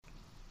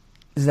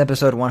This is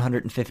episode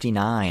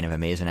 159 of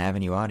Amazing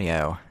Avenue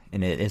Audio,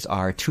 and it is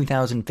our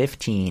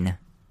 2015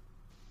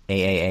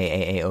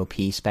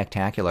 AAAAOP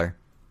Spectacular.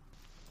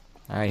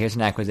 Alright, here's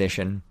an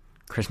acquisition.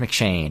 Chris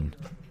McShane.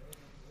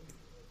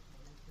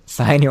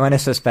 Sign Yoenis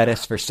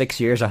Cespedes for 6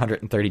 years,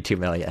 $132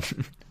 million.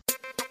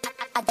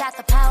 I got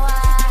the power,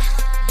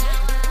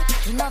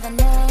 you know the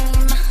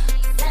name.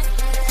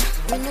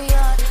 We New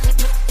York,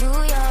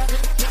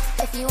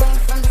 if you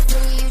ain't from the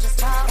city, you just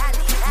talk.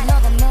 You know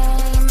the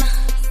name,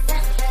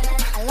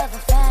 I love the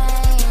fame.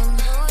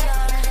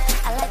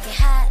 I like it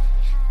hot,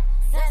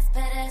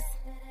 Cespedes.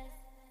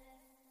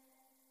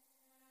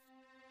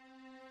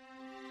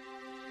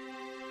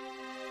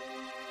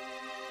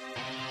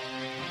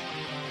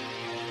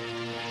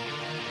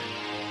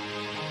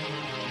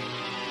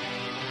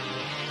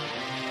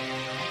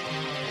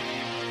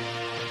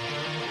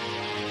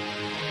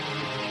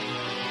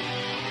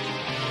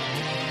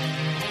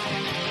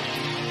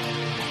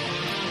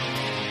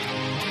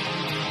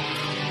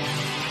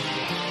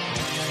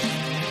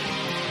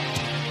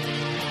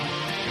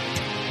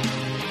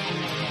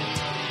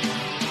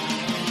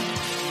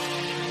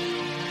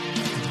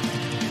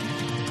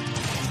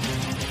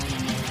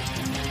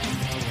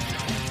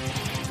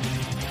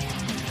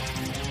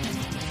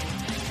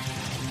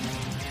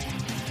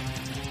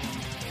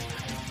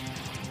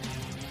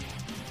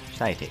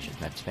 Salutations,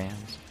 Mets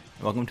fans.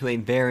 Welcome to a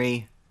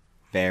very,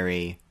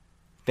 very,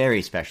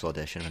 very special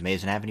edition of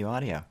Amazing Avenue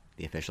Audio,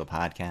 the official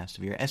podcast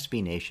of your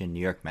SB Nation New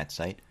York Mets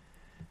site,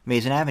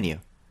 Amazing Avenue.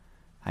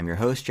 I'm your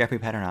host, Jeffrey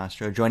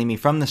Paternostro. Joining me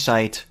from the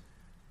site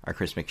are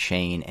Chris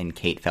McShane and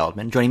Kate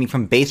Feldman. Joining me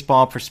from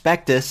Baseball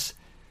Prospectus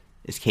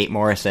is Kate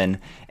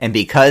Morrison. And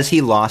because he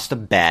lost a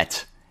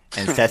bet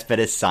and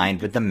Cespedes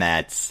signed with the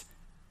Mets,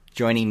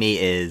 joining me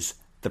is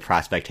the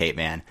Prospect Hate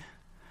Man.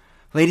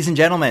 Ladies and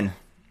gentlemen,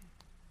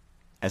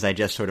 as I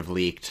just sort of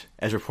leaked,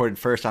 as reported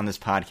first on this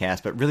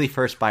podcast, but really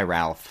first by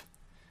Ralph,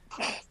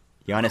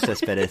 Yoenis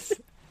Cespedes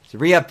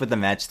re-upped with the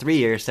Mets, 3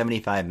 years,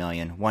 $75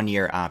 million, 1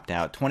 year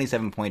opt-out,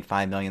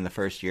 $27.5 million the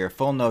first year,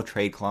 full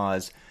no-trade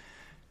clause,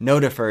 no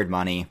deferred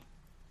money.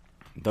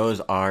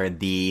 Those are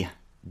the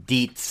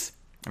deets.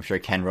 I'm sure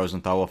Ken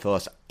Rosenthal will fill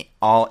us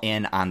all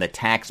in on the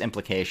tax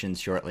implications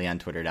shortly on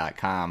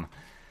Twitter.com.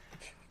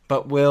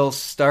 But we'll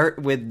start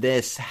with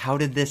this. How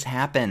did this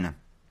happen?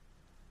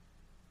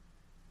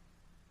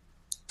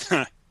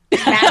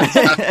 There's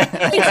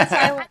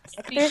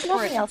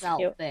nothing else to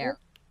do there.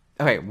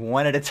 Okay,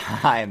 one at a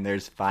time.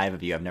 There's 5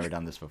 of you. I've never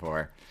done this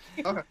before.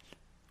 Okay.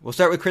 We'll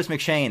start with Chris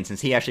McShane, since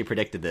he actually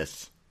predicted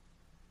this.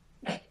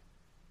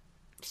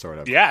 Sort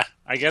of. Yeah,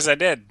 I guess I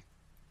did.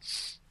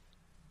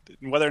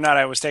 Whether or not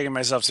I was taking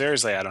myself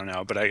seriously, I don't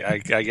know, but I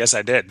guess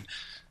I did.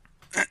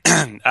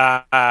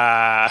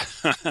 I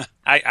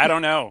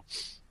don't know.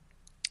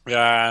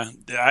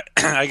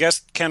 I guess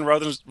Ken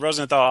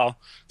Rosenthal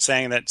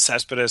saying that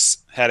Cespedes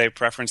had a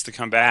preference to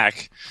come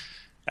back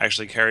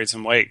actually carried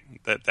some weight.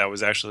 That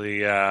was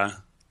actually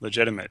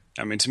legitimate.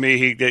 I mean, to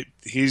me,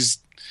 he's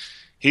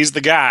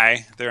the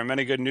guy. There are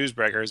many good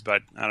newsbreakers,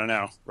 but I don't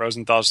know.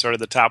 Rosenthal's sort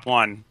of the top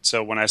one.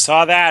 So when I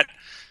saw that,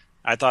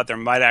 I thought there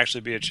might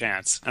actually be a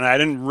chance, and I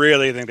didn't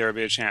really think there would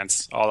be a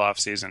chance all off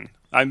season.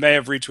 I may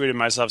have retweeted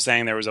myself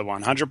saying there was a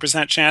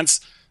 100%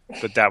 chance,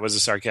 but that was a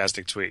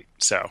sarcastic tweet.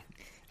 So.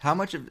 How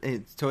much of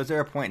it, so is there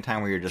a point in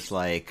time where you're just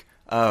like,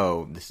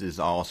 oh, this is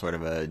all sort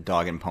of a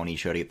dog and pony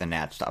show to get the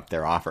Nats to up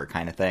their offer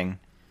kind of thing?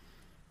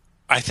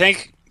 I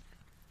think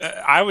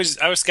I was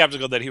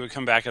skeptical that he would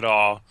come back at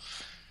all,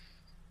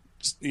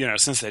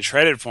 since they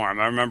traded for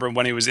him. I remember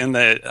when he was in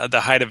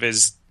the height of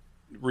his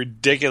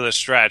ridiculous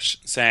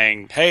stretch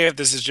saying, hey, if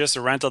this is just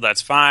a rental,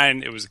 that's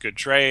fine. It was a good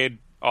trade,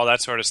 all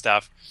that sort of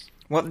stuff.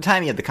 Well, at the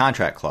time he had the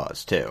contract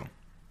clause, too.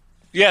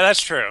 Yeah,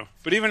 that's true.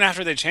 But even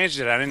after they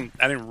changed it, I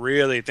didn't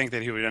really think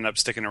that he would end up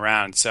sticking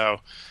around. So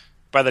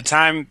by the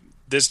time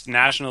this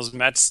Nationals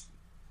Mets,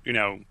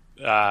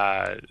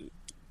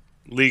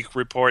 leak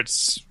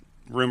reports,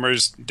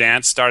 rumors,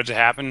 dance started to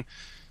happen,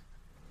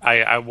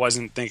 I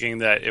wasn't thinking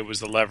that it was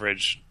the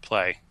leverage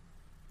play.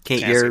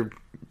 Kate, you're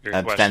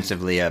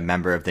ostensibly a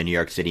member of the New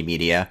York City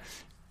media.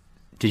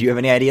 Did you have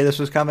any idea this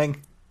was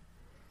coming?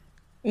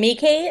 Me,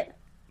 Kate?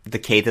 The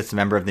Kate that's a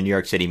member of the New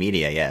York City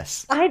media,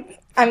 yes.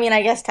 I mean,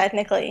 I guess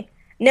technically.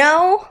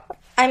 No,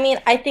 I mean,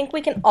 I think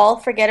we can all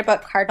forget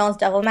about Cardinals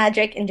Devil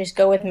Magic and just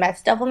go with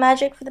Mets Devil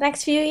Magic for the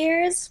next few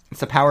years. It's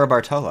the power of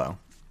Bartolo.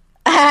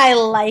 I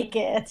like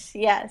it,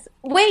 yes.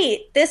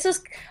 Wait, this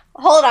was...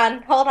 Hold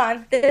on.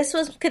 This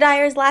was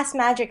Kadyr's last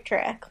magic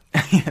trick.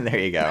 There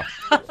you go.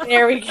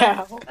 There we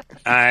go.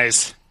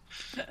 Nice.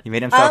 He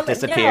made himself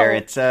disappear. No.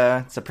 It's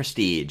a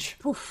prestige.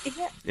 Yeah,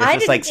 There's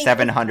just like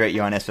 700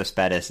 Yoenis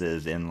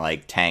Cespedes in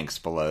like tanks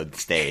below the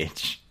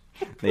stage.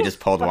 They just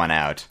pulled one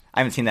out.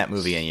 I haven't seen that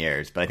movie in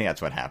years, but I think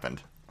that's what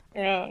happened.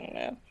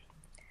 No,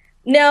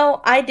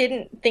 I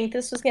didn't think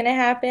this was going to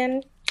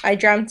happen. I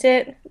dreamt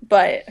it,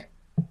 but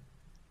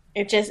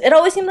it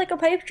always seemed like a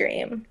pipe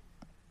dream.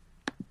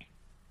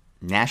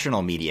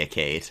 National media,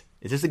 Kate.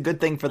 Is this a good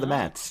thing for the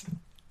Mets?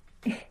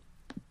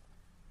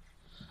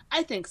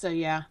 I think so,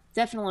 yeah.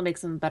 definitely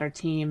makes them a better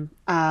team.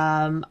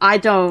 I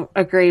don't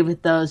agree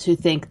with those who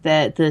think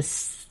that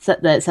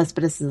that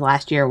Cespedes'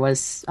 last year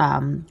was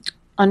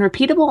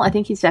unrepeatable. I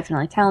think he's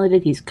definitely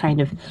talented. He's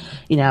kind of,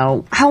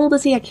 how old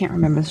is he? I can't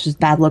remember. This is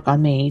bad luck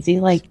on me. Is he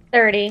like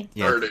 30?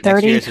 Yeah, 30. next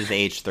 30? year is his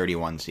age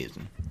 31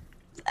 season.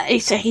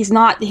 He's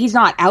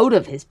not out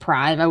of his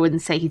prime. I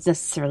wouldn't say he's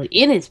necessarily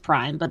in his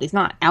prime, but he's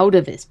not out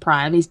of his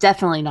prime. He's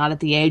definitely not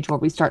at the age where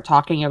we start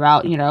talking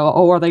about,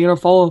 are they going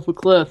to fall off a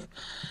cliff?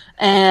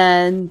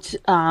 And,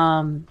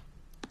 I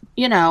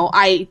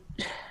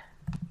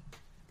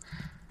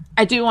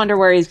do wonder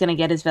where he's going to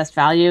get his best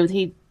value.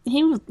 He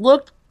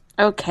looked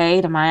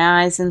okay to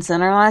my eyes in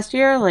center last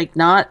year.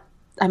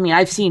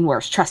 I've seen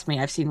worse. Trust me,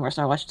 I've seen worse.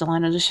 I watched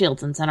Delano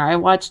DeShields in center. I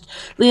watched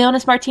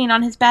Leonis Martin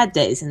on his bad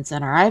days in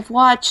center. I've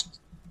watched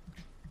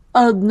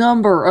a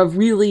number of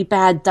really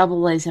bad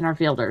double-A center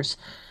fielders.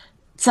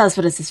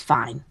 Cespedes is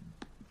fine.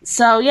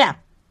 So, yeah,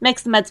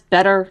 makes the Mets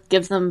better,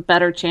 gives them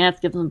better chance,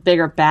 gives them a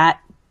bigger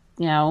bat,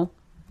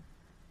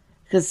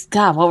 Because,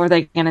 God, what were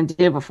they going to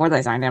do before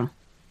they signed him?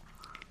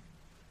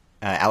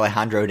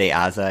 Alejandro De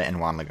Aza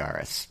and Juan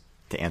Lagares,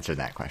 to answer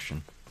that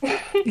question.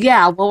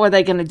 Yeah, what were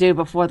they going to do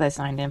before they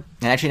signed him?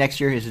 And actually, next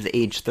year is his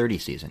age 30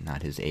 season,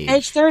 not his age.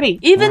 Age 30.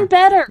 Even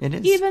better. It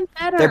is. Even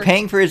better. They're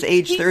paying for his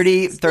age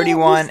 30,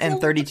 31, and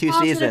 32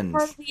 Part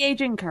seasons. of the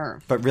aging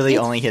curve. But really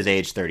only his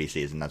age 30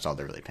 season. That's all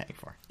they're really paying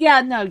for.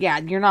 Yeah,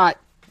 you're not.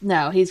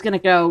 No, he's going to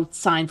go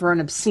sign for an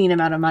obscene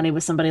amount of money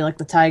with somebody like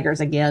the Tigers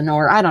again,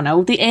 or I don't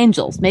know, the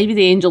Angels. Maybe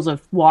the Angels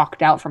have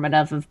walked out from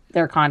enough of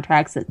their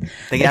contracts that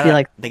They feel get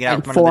like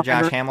out from under the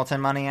Josh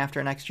Hamilton money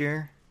after next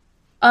year?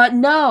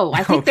 No,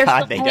 I think they're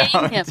God, still they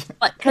paying him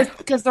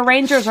because the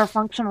Rangers are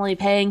functionally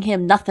paying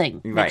him nothing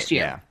next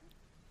year. Yeah.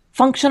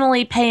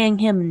 Functionally paying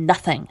him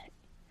nothing.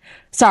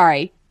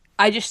 Sorry,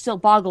 I just still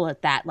boggle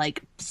at that.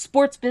 Like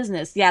sports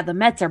business, yeah, the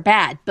Mets are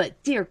bad,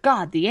 but dear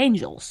God, the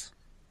Angels.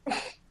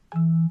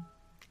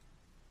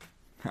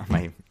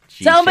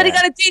 Somebody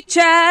got a deep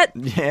chat.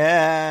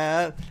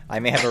 Yeah, I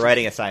may have a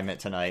writing assignment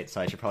tonight, so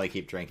I should probably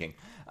keep drinking.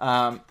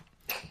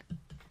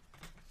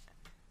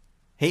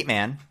 Hate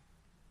Man.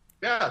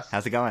 Yes.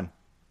 How's it going?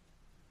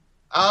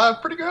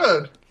 Pretty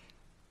good.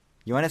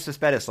 Yoenis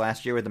Cespedes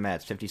last year with the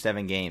Mets,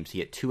 57 games. He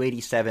hit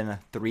 287,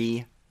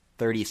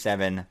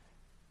 337,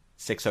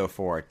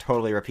 604.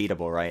 Totally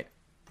repeatable, right?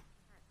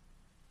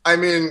 I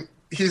mean,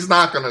 he's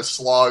not going to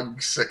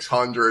slug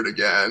 600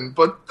 again,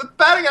 but the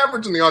batting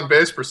average and the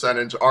on-base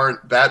percentage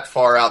aren't that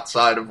far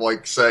outside of,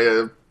 say,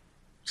 a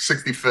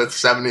 65th,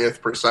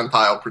 70th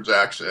percentile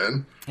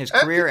projection. His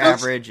career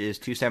average is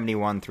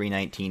 271,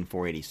 319,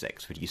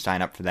 486. Would you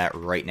sign up for that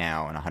right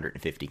now in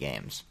 150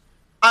 games?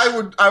 I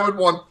would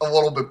want a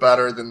little bit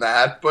better than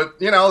that, but,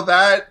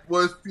 that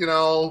with,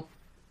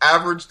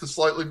 average to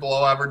slightly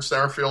below average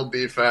center field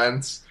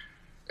defense,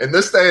 in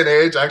this day and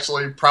age,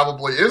 actually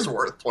probably is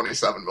worth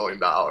 $27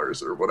 million or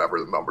whatever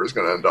the number is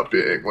going to end up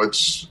being,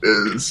 which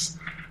is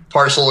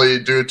partially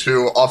due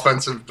to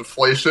offensive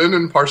deflation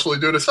and partially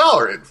due to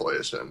salary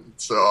inflation.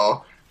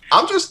 So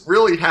I'm just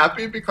really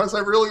happy because I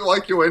really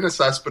like Yoenis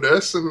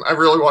Cespedes and I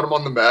really want him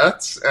on the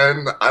Mets,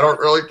 and I don't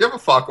really give a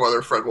fuck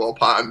whether Fred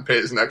Wilpon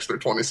pays an extra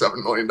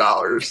 $27 million.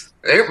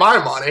 It ain't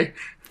my money.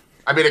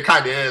 I mean, it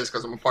kind of is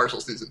because I'm a partial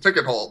season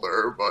ticket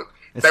holder, but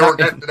they were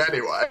getting it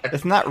anyway.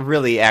 It's not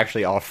really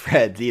actually all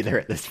Fred's either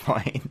at this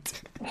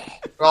point.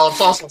 Well,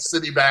 it's also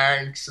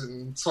Citibanks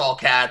and Saul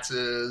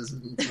Katz's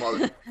and some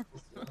other.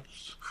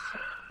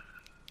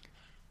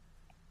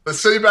 The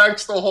Citibank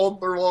still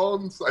hold their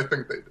loans? I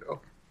think they do.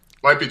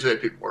 Might be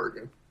JP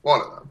Morgan.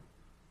 One of them.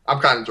 I'm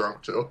kind of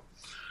drunk, too.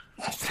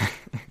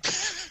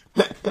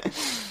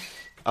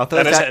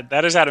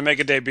 That is how to make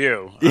a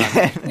debut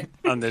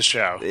on this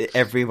show.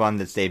 Everyone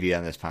that's debuted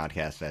on this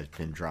podcast has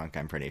been drunk,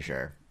 I'm pretty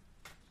sure.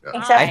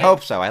 Yeah. I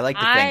hope so. I like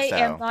to think so. I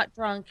am not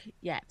drunk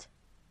yet.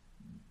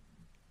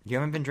 You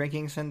haven't been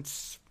drinking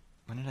since...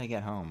 When did I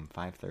get home?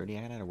 5:30?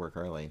 I got out of work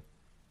early.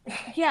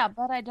 Yeah,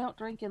 but I don't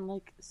drink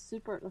in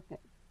super... Okay.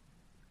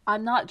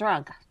 I'm not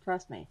drunk,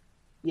 trust me.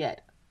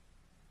 Yet.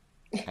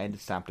 I had to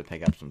stop to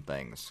pick up some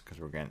things because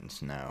we're getting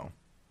snow.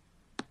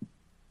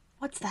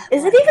 What's that?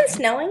 Is it even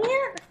snowing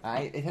yet?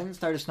 It hasn't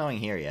started snowing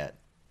here yet.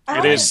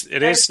 It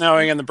is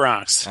snowing in the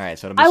Bronx. All right,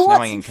 so it'll be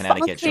snowing in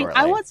Connecticut shortly.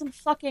 I want some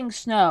fucking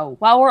snow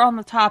while we're on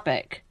the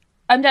topic.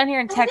 I'm down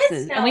here in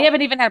Texas, and we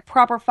haven't even had a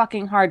proper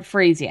fucking hard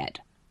freeze yet.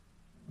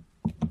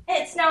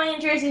 It's snowing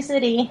in Jersey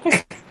City.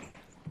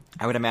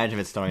 I would imagine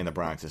if it's snowing in the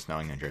Bronx, it's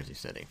snowing in Jersey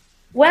City.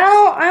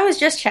 Well, I was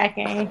just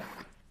checking.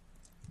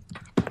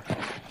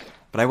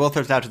 But I will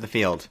throw this out to the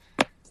field.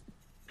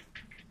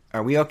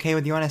 Are we okay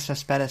with Yoenis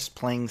Cespedes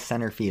playing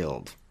center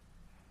field?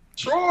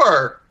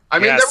 Sure. I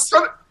mean, Yes.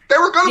 they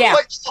were going to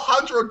play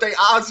Alejandro De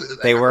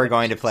Aza. They were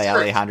going to play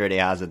Alejandro De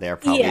Aza there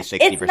probably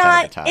 60% of the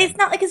time. It's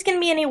not like it's going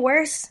to be any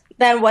worse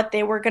than what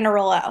they were going to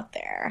roll out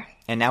there.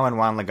 And now when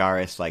Juan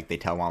Lagares, they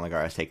tell Juan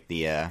Lagares take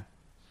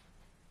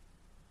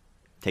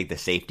the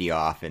safety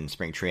off in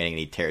spring training and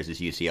he tears his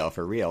UCL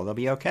for real, they'll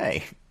be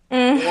okay.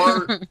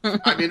 Or,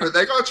 I mean, are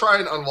they going to try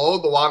and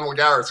unload the Juan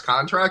Lagares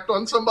contract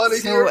on somebody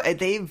So here?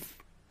 they've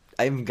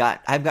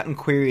I've gotten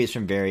queries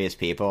from various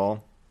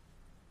people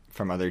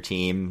from other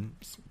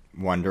teams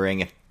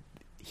wondering if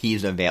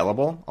he's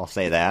available. I'll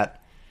say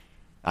that.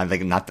 I'm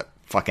thinking not that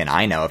fucking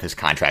I know if his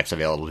contract's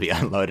available to be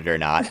unloaded or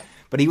not.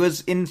 But he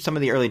was in some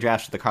of the early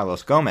drafts of the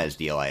Carlos Gomez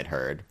deal, I had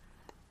heard.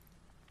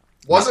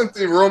 Wasn't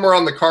the rumor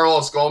on the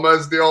Carlos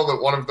Gomez deal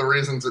that one of the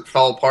reasons it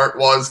fell apart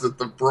was that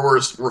the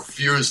Brewers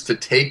refused to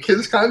take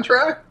his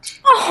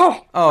contract?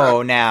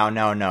 Oh,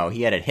 no.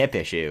 He had a hip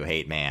issue,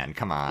 hate man.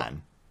 Come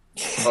on.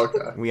 Okay.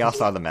 We all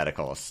saw the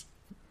medicals.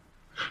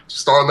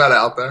 Just throwing that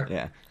out there.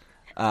 Yeah.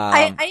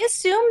 I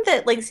assume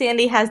that like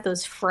Sandy has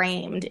those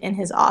framed in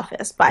his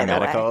office, by the way.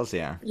 Medicals,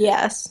 yeah.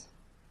 Yes.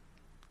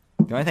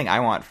 The only thing I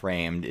want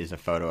framed is a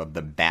photo of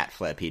the bat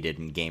flip he did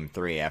in Game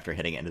 3 after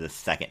hitting it into the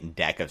second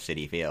deck of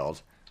Citi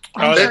Field.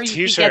 I'm Oh, sure that you can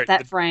T-shirt. get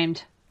that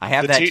framed. I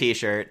have The that t-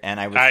 T-shirt, and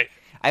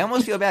I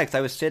almost feel bad because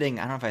I was sitting,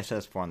 I don't know if I said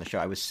this before on the show,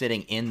 I was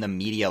sitting in the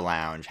media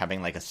lounge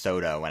having like a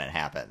soda when it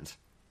happened.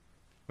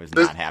 Was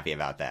not happy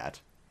about that.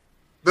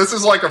 This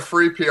is like a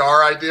free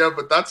PR idea,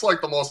 but that's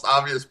like the most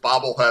obvious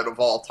bobblehead of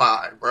all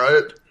time,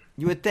 right?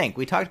 You would think.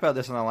 We talked about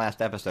this in the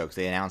last episode because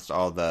they announced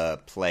all the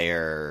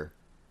player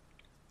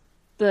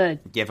The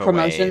giveaways,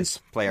 promotions.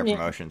 player Yeah.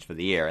 promotions for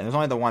the year. And there's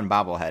only the one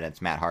bobblehead,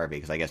 it's Matt Harvey,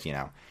 because I guess, you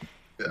know.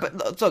 Yeah.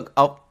 But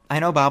look, I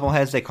know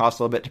bobbleheads, they cost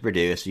a little bit to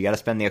produce. You got to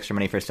spend the extra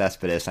money for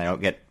Cespedes. I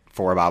don't get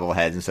 4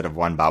 bobbleheads instead of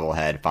 1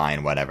 bobblehead.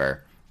 Fine,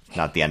 whatever.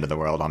 Not the end of the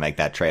world. I'll make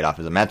that trade-off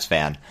as a Mets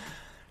fan.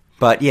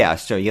 But yeah,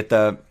 so you get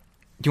the...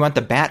 Do you want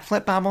the bat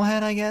flip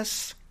bobblehead, I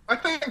guess? I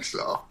think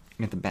so.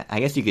 You get the bat, I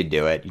guess you could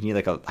do it. You need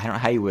like a... I don't know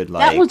how you would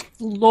like... That was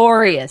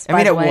glorious, I mean,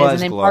 by the it way,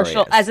 was as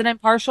glorious. an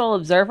impartial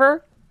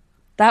observer.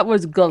 That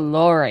was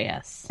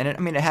glorious. And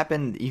it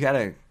happened... You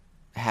gotta...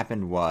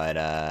 Happened what,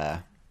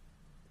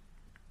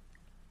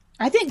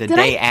 I think the did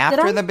day I, after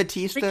did I the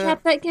Batista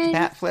recap that game?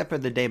 bat flip or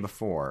the day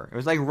before? It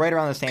was like right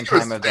around the same It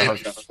was time the as the day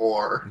host.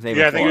 before. The day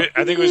Yeah, before.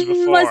 I think it was Was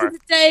before. it the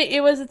day?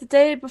 It was the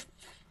day before.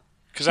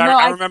 Because No,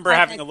 I I remember thought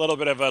having that- a little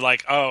bit of a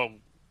like, No,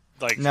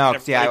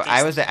 see, everybody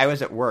I thinks-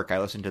 was at work. I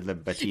listened to the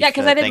Batista Yeah,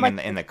 'cause I didn't thing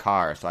like- in the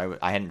car, so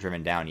I hadn't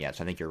driven down yet.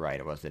 So I think you're right.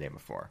 It was the day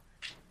before.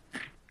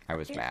 I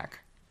was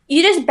back.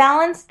 You just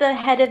balance the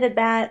head of the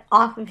bat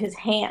off of his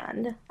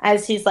hand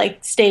as he's like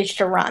staged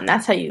to run.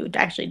 That's how you would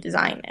actually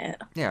design it.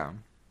 Yeah,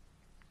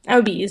 That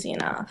would be easy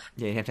enough.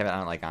 yeah. You have to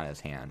have it on his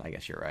hand. I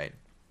guess you're right.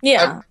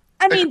 Yeah.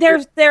 I mean,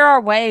 there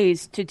are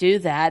ways to do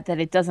that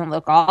it doesn't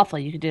look awful.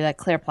 You could do that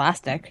clear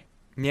plastic.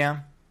 Yeah,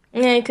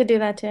 Yeah, you could do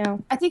that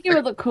too. I think it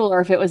would look cooler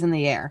if it was in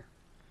the air.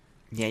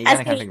 yeah. You That's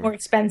gotta going kind to be more of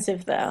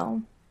expensive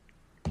though.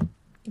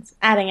 It's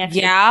adding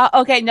extra. Yeah.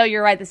 Okay. No,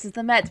 you're right. This is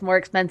the Mets. More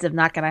expensive.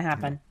 Not going to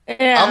happen.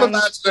 Yeah. I'm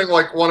imagining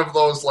like one of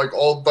those like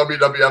old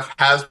WWF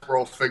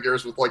Hasbro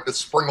figures with like the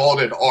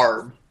spring-loaded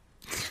arm.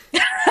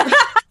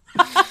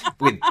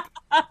 with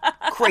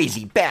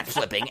crazy bat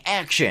flipping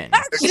action.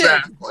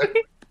 Exactly.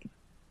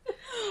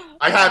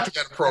 I had to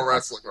get a pro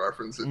wrestling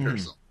reference in here.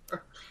 So.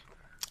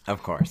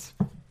 Of course.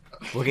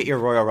 We'll get your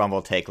Royal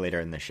Rumble take later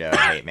in the show.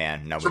 Hey,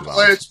 man, no, we Triple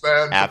won't. H,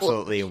 man.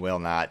 Absolutely will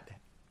not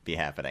be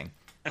happening.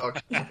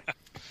 Okay.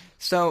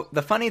 So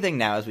the funny thing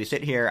now is we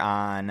sit here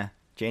on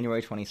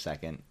January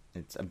 22nd.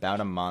 It's about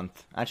a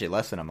month, actually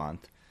less than a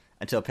month,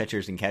 until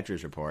pitchers and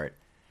catchers report.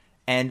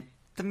 And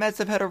the Mets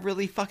have had a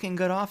really fucking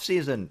good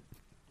offseason.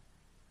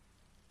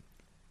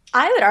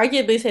 I would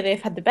arguably say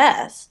they've had the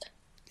best.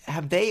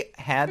 Have they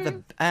had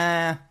the...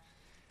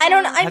 I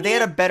don't know. have they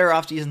had a better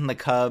offseason than the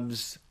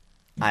Cubs?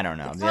 I don't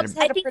know. They had Cubs a-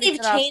 I had a think pretty they've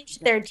good off-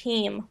 changed their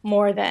team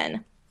more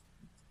than.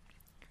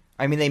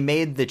 I mean, they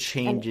made the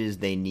changes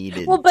they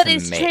needed Well, but to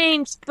is make.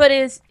 change? But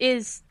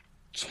is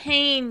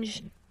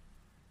change?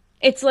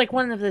 It's like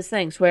one of those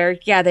things where,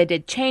 yeah, they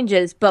did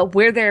changes, but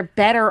were there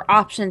better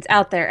options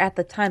out there at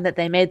the time that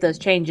they made those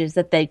changes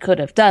that they could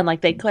have done?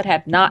 Like, they could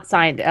have not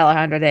signed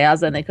Alejandro De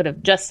Alza, and they could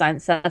have just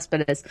signed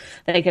Cespedes.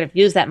 They could have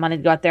used that money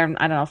to go out there and,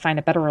 I don't know, find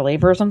a better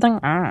reliever or something.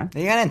 I don't know.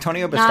 They got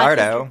Antonio Not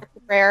Bastardo.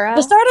 Cabrera.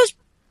 Bastardo's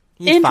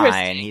He's interesting.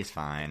 fine. He's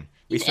fine.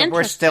 He's We're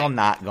interesting. still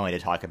not going to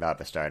talk about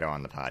Bastardo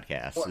on the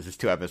podcast. This is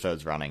 2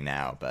 episodes running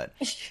now, but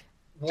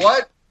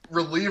What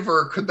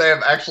reliever could they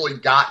have actually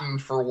gotten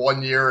for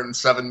 1 year and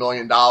 $7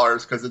 million?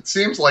 Because it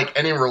seems like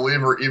any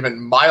reliever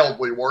even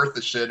mildly worth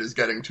the shit is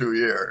getting 2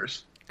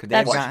 years. could they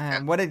have That's-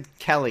 gotten, what did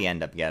Kelly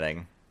end up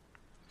getting?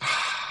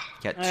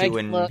 Got I 2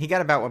 and look. he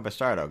got about what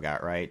Bastardo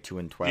got, right? 2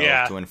 and 12,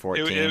 yeah, 2 and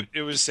 14.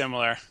 It was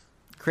similar.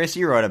 Chris,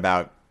 you wrote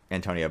about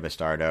Antonio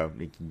Bastardo.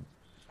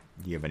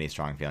 Do you have any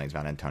strong feelings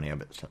about Antonio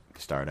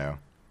Bastardo?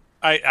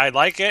 I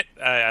like it.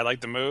 I like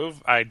the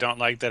move. I don't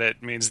like that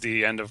it means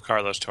the end of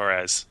Carlos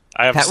Torres.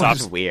 I have That a soft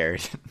was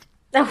weird.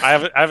 I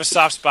have a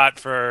soft spot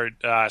for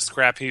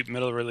scrap heap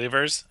middle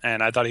relievers,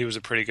 and I thought he was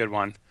a pretty good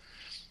one.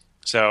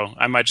 So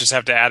I might just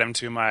have to add him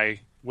to my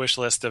wish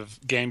list of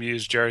game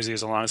used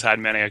jerseys alongside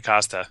Manny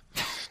Acosta.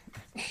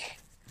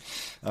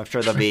 I'm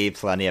sure there'll be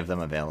plenty of them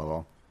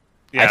available.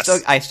 Yes.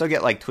 I still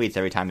get like tweets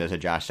every time there's a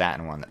Josh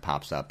Satin one that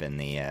pops up in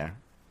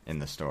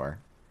the store.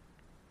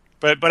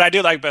 But I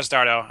do like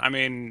Bastardo. I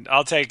mean,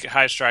 I'll take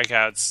high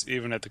strikeouts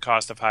even at the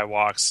cost of high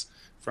walks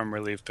from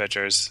relief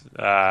pitchers.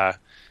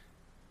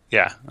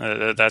 Yeah,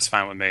 that's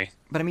fine with me.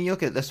 But I mean, you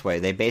look at it this way: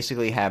 they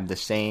basically have the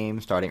same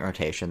starting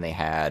rotation they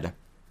had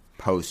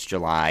post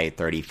July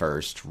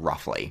 31st,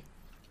 roughly.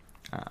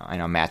 I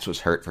know Matz was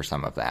hurt for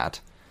some of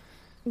that.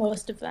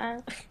 Most of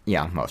that.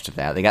 Yeah, most of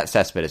that. They got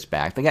Cespedes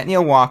back. They got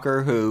Neil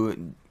Walker,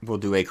 who will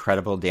do a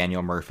credible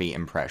Daniel Murphy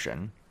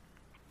impression.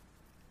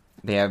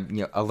 They have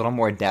a little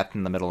more depth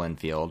in the middle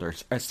infield, or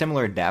a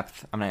similar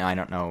depth. I mean, I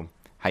don't know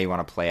how you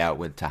want to play out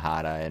with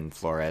Tejada and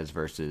Flores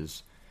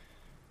versus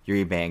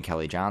Uribe and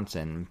Kelly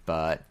Johnson,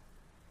 but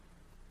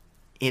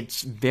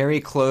it's very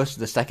close to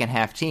the second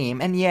half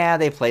team. And yeah,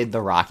 they played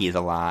the Rockies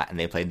a lot, and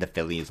they played the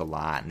Phillies a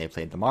lot, and they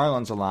played the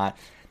Marlins a lot.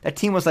 That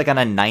team was like on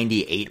a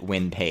 98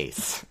 win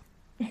pace.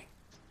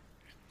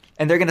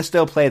 And they're going to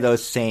still play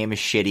those same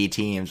shitty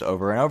teams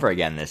over and over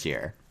again this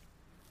year.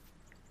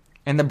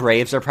 And the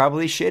Braves are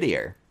probably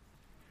shittier.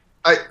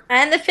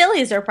 And the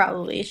Phillies are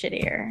probably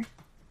shittier.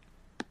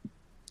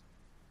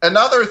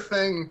 Another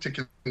thing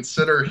to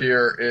consider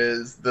here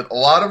is that a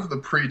lot of the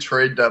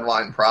pre-trade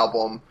deadline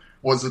problem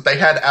was that they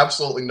had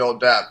absolutely no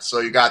depth. So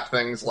you got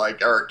things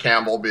like Eric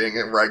Campbell being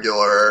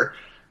irregular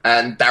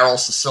and Daryl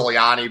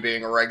Siciliani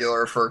being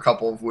irregular for a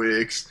couple of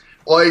weeks.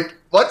 Like,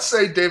 let's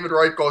say David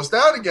Wright goes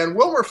down again.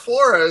 Wilmer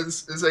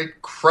Flores is a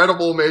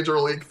credible major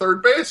league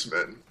third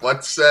baseman.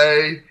 Let's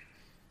say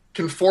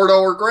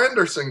Conforto or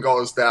Granderson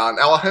goes down.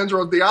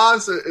 Alejandro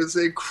Diaz is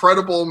a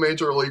credible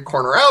major league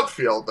corner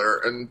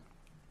outfielder. And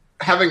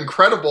having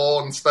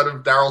credible instead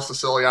of Daryl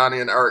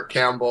Siciliani and Eric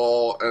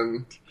Campbell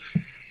and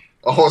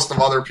a host of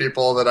other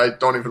people that I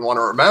don't even want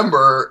to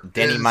remember.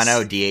 Danny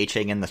Muno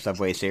DHing in the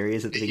Subway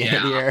Series at the beginning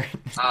of the year.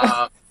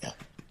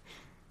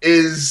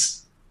 Is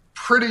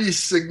pretty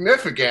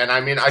significant.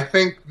 I mean, I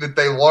think that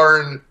they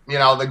learned,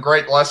 the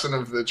great lesson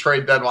of the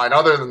trade deadline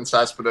other than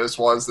Cespedes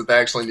was that they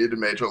actually needed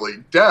major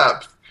league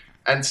depth.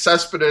 And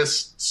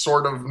Cespedes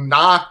sort of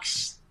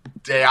knocks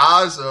De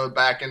Aza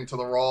back into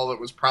the role that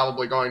was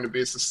probably going to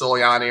be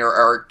Siciliani or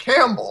Eric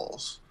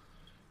Campbell's.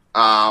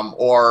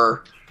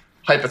 Or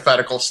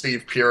hypothetical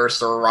Steve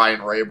Pearce or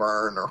Ryan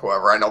Rayburn or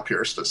whoever. I know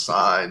Pearce just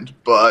signed.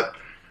 But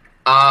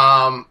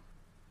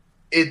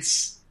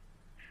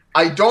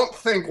I don't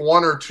think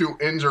one or two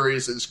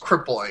injuries is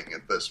crippling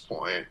at this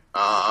point.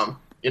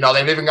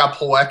 They've even got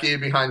Plawecki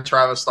behind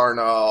Travis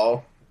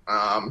d'Arnaud.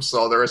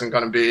 So there isn't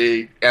going to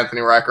be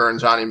Anthony Recker and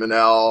Johnny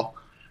Manel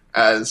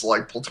as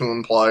like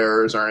platoon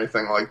players or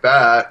anything like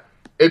that.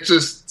 It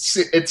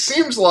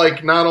seems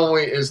like not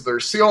only is their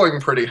ceiling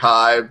pretty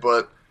high,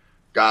 but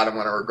God, I'm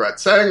going to regret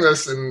saying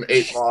this in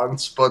 8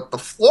 months, but the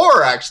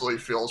floor actually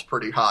feels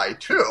pretty high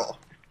too.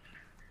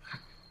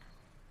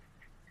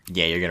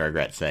 Yeah, you're going to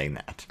regret saying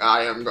that.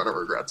 I am going to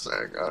regret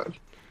saying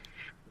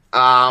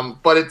that.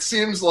 But it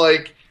seems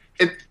like,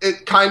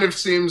 it kind of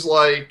seems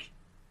like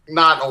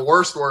not a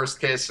worst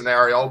case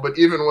scenario, but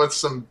even with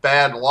some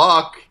bad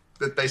luck,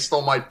 that they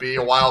still might be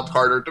a wild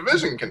card or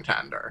division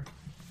contender.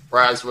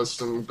 Whereas with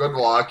some good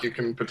luck, you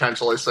can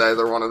potentially say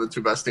they're one of the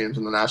 2 best teams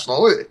in the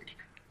National League.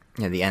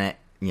 Yeah, the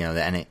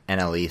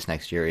NL East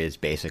next year is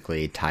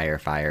basically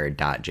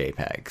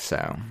tirefire.jpg,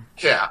 so.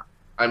 Yeah.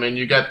 I mean,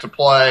 you get to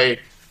play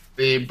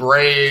the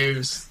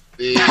Braves,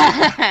 the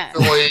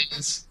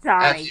Phillies,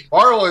 and the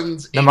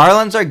Marlins. The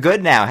Marlins are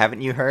good now, haven't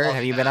you heard?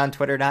 Have you been on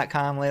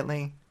Twitter.com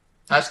lately?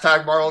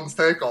 Hashtag Marlins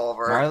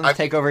Takeover. Marlins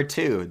Takeover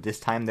 2. This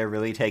time they're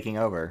really taking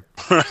over.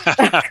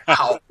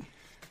 Wow.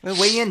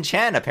 Wei Yin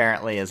Chen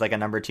apparently is like a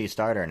number 2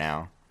 starter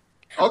now.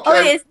 Okay. Oh,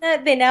 isn't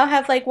it? They now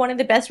have like one of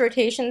the best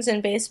rotations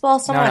in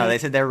baseball. No, they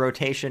said their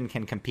rotation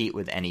can compete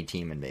with any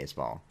team in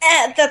baseball.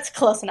 That's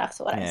close enough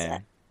to what I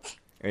said.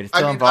 It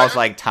still involves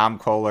like Tom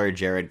Kohler,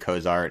 Jared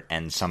Cozart,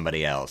 and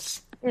somebody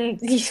else.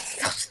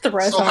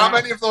 So how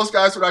many of those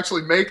guys would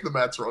actually make the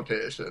Mets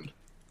rotation?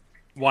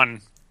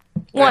 One.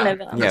 One of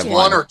them. It's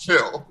one or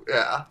two.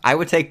 Yeah. I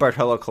would take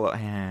Bartolo Colon.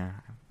 Yeah,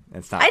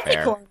 it's not I'd fair.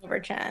 take Colon over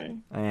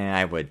Chen.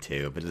 I would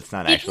too, but it's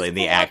not actually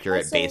the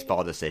accurate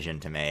baseball decision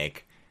to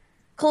make.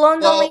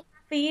 Colon's only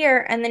half a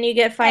year, and then you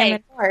get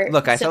Fireman Hart.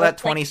 Look, I saw that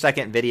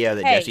 20-second video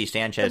that Jesse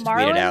Sanchez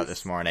tweeted out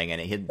this morning,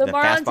 and the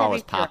fastball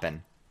was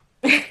popping.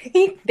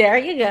 There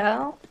you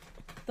go.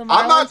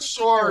 I'm not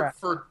sure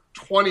for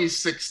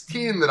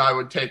 2016 that I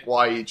would take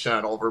Wei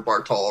Chen over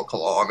Bartolo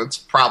Colon. It's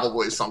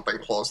probably something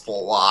close to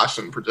a wash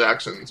in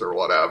projections or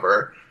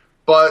whatever.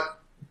 But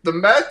the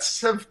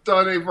Mets have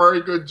done a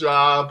very good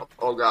job,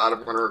 oh God,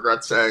 I'm going to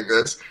regret saying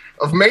this,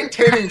 of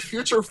maintaining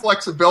future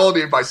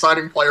flexibility by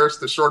signing players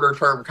to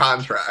shorter-term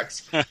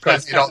contracts.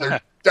 Because,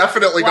 they're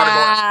definitely going to go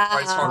after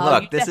Bryce Harper.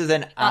 Look, this is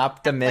an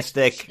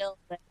optimistic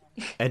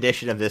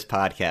edition of this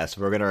podcast.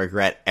 We're going to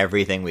regret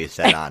everything we've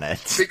said on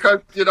it.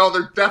 Because,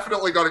 they're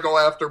definitely going to go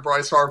after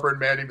Bryce Harper and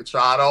Manny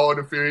Machado in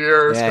a few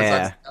years. Because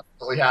that's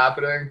definitely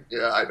happening.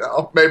 Yeah, I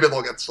know. Maybe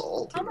they'll get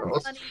sold. Who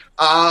knows?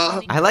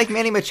 I like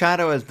Manny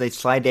Machado as they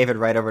slide David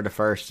Wright over to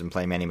first and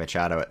play Manny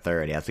Machado at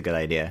third. Yeah, that's a good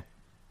idea.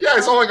 Yeah,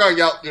 he's only going to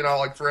get,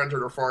 like $300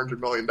 or $400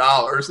 million.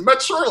 The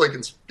Mets surely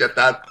can get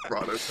that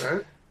running,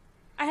 right?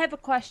 I have a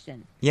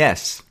question.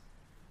 Yes.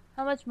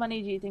 How much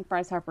money do you think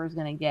Bryce Harper is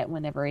going to get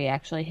whenever he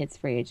actually hits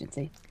free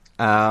agency?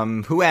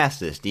 Who asked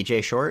this?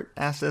 DJ Short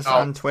asked this Oh,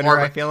 on Twitter,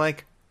 Norman. I feel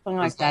like. Something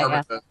like It's that,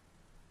 Norman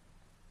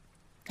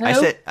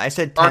yeah. did. I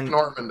said Mark 10.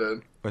 Norman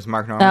did. Was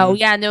Mark Norman? Oh,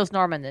 yeah, and it was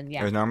Norman then, It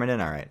yeah. was Norman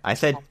in? All right. I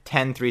said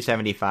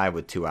 10,375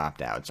 with 2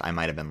 opt-outs. I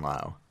might have been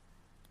low.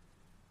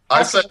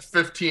 I said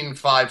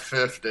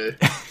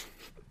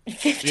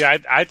 15,550. Yeah,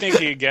 I think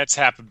he gets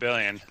 $500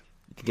 million.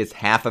 He gets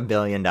 $500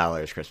 million,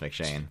 Chris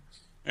McShane.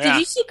 Yeah. Did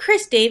you see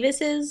Chris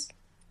Davis's?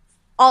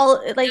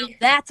 All like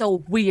That's a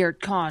weird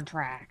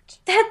contract.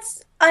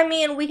 that's. I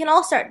mean, we can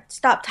all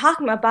stop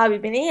talking about Bobby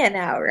Bonilla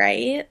now,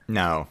 right?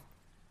 No.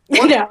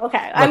 No, okay.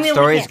 I Look, mean,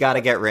 stories got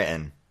to get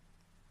written.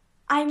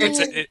 I mean,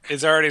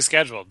 It's already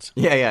scheduled.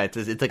 Yeah, it's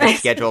like a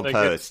scheduled Like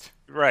post.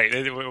 Right.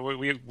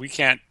 We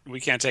can't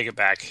take it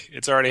back.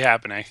 It's already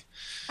happening.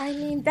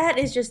 that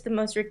is just the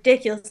most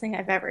ridiculous thing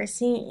I've ever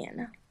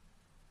seen.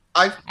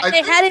 I They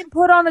think had him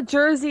put on a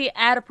jersey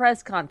at a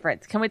press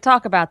conference. Can we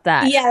talk about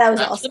that? Yeah, that was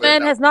That's awesome. The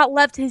man has not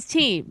left his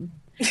team,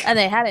 and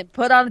they had him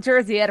put on a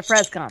jersey at a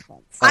press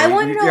conference. I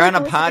wanna know You're if on a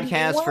it was like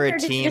podcast one for or a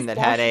did you team just that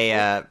watch had it?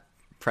 a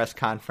press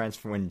conference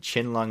for when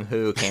Chin Lung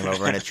Hu came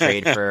over in a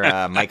trade for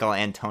Michael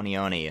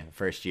Antonioni,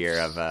 first year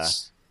of.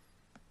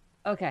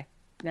 Okay,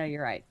 no,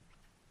 you're right.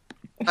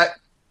 an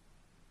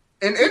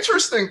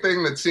interesting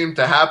thing that seemed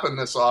to happen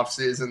this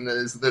offseason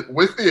is that,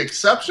 with the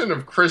exception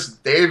of Chris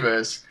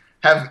Davis,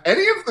 have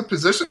any of the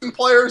position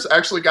players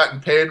actually gotten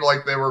paid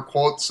like they were,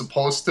 quote,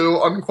 supposed to,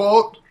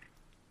 unquote?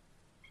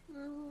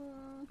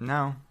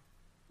 No.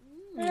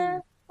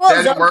 Well,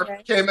 Danny Zoe Murphy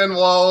did. came in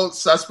low.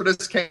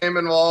 Cespedes came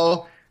in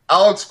low.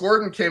 Alex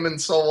Gordon came in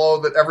so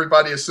low that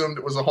everybody assumed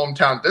it was a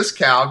hometown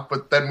discount,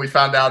 but then we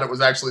found out it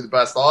was actually the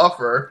best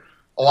offer.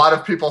 A lot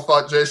of people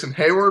thought Jason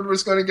Hayward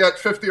was going to get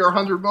 50 or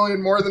 100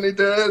 million more than he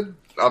did.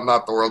 I'm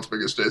not the world's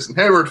biggest Jason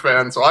Hayward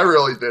fan, so I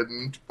really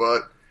didn't,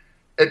 but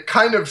it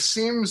kind of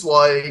seems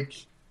like...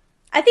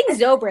 I think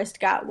Zobrist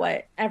got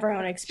what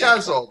everyone Yeah,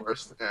 expected.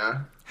 Zobrist,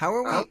 yeah. How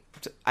are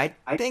we? I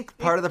think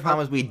part of the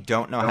problem is we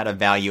don't know how to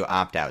value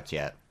opt-outs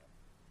yet.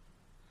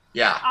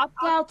 Yeah.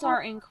 Opt-outs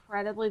are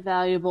incredibly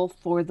valuable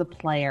for the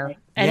player.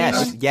 Yes,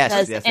 Anyone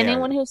yes, they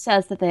anyone are. who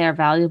says that they are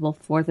valuable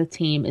for the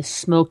team is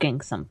smoking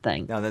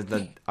something. No,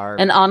 our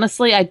And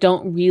honestly, I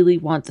don't really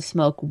want to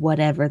smoke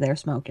whatever they're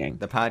smoking.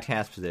 the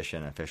podcast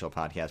position, official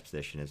podcast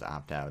position, is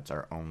opt-outs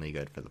are only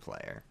good for the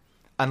player,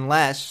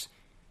 unless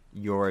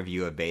your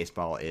view of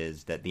baseball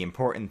is that the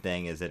important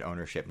thing is that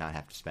ownership not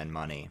have to spend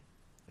money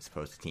as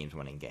opposed to teams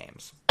winning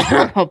games.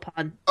 Oh,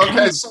 pun.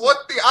 Okay, so what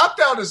the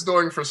opt-out is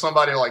doing for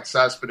somebody like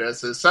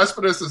Cespedes is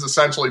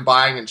essentially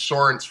buying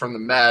insurance from the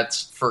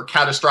Mets for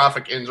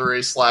catastrophic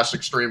injury /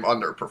 extreme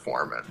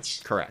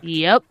underperformance. Correct.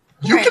 Yep.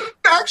 You Right. can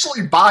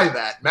actually buy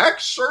that.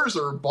 Max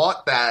Scherzer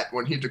bought that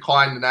when he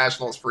declined the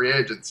Nationals free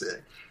agency.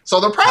 So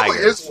there probably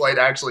Tigers. is a way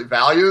to actually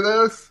value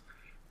this.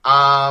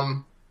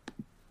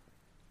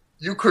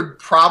 You could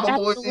probably,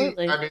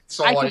 Absolutely. I mean,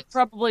 so I like, could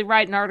probably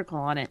write an article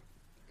on it.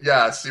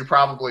 yes, you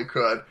probably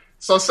could.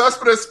 So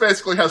Cespedes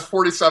basically has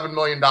 $47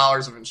 million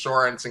of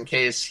insurance in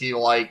case he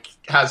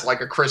has a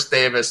Chris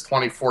Davis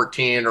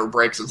 2014 or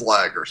breaks his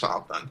leg or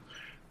something.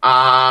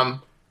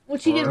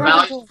 Which he did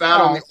Value that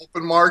on the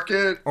open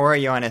market. Or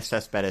Yoenis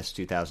Cespedes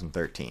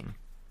 2013.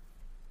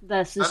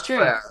 This is That's true.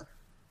 fair.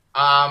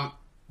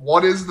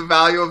 What is the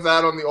value of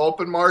that on the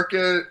open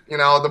market? You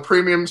know, the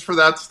premiums for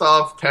that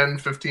stuff, 10,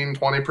 15,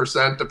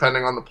 20%,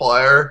 depending on the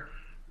player.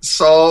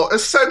 So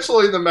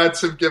essentially the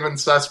Mets have given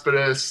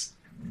Cespedes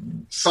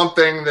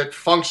something that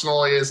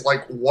functionally is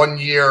like 1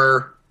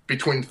 year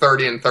between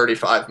 30 and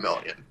 35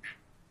 million,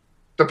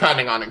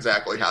 depending on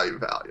exactly how you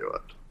value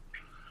it.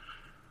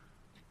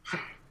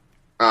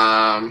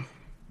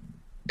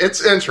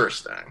 It's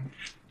interesting.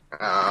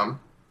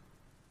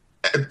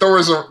 There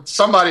was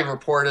somebody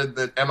reported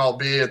that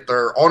MLB at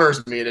their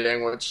owners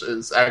meeting, which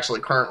is actually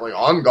currently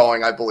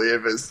ongoing, I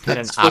believe, is At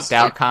an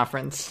opt-out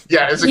conference.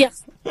 Yeah,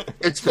 Yes.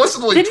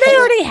 explicitly. Didn't they told-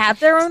 already have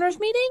their owners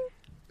meeting?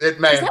 It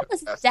may. 'Cause have that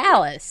was been.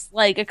 Dallas,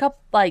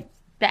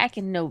 back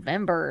in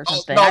November or Oh,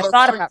 something. no, I they're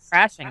thought having- about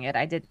crashing it.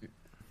 I didn't.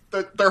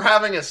 They're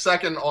having a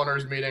second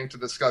owners meeting to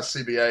discuss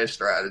CBA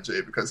strategy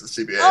because the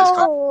CBA is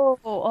coming.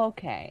 Oh,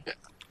 okay.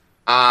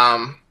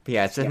 But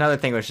yeah, it's another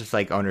thing where it's just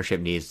like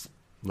ownership needs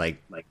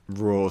like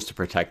rules to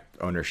protect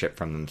ownership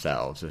from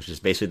themselves. It's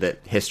just basically the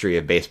history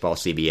of baseball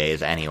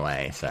CBAs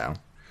anyway, so.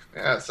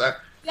 Yeah, so,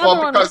 The other well,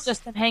 one was because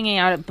just them hanging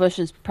out at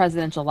Bush's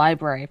presidential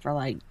library for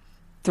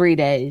 3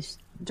 days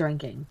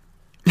drinking.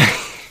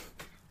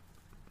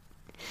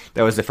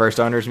 That was the first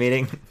owners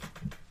meeting?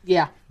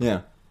 Yeah.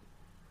 Yeah.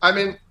 I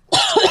mean,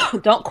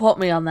 Don't quote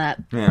me on that.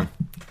 Yeah.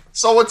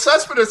 so what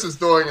Cespedes is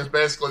doing is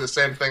basically the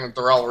same thing that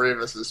Darrell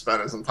Rivas has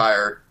spent his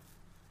entire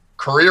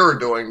career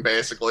doing,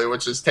 basically,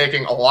 which is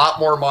taking a lot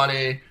more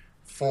money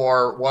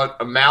for what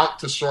amount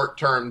to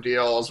short-term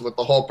deals with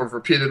the hope of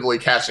repeatedly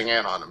cashing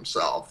in on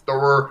himself. There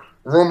were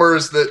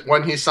rumors that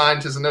when he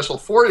signed his initial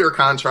 4-year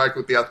contract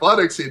with the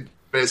Athletics, he'd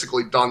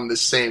basically done the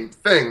same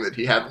thing, that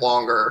he had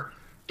longer,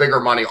 bigger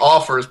money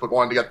offers but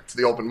wanted to get to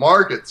the open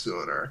market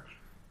sooner.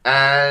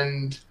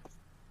 And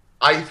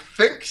I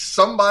think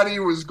somebody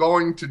was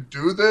going to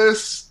do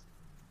this.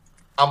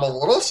 I'm a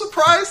little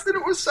surprised that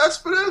it was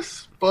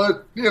Cespedes,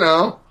 but, you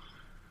know,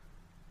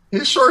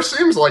 he sure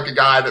seems like a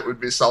guy that would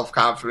be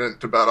self-confident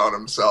to bet on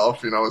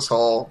himself. You know, his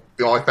whole,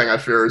 the only thing I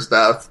fear is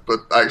death, but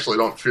I actually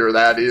don't fear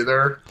that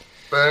either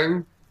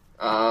thing.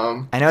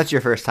 I know it's your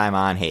first time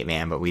on Hate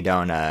Man, but we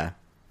don't,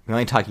 we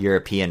only talk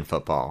European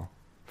football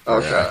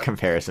for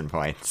comparison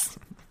points.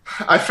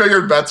 I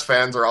figured Mets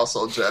fans are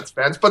also Jets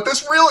fans, but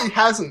this really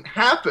hasn't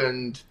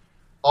happened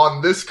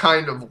on this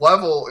kind of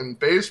level in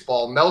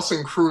baseball.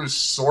 Nelson Cruz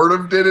sort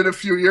of did it a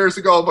few years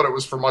ago, but it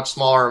was for much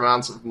smaller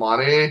amounts of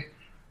money.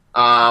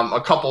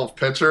 A couple of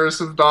pitchers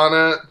have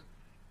done it,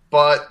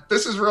 but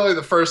this is really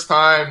the first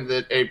time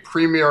that a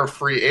premier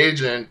free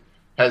agent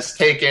has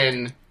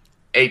taken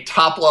a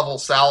top-level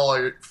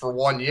salary for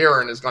 1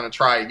 year and is going to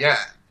try again.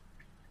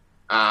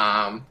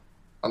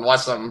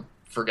 Unless I'm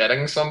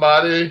forgetting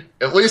somebody.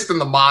 At least in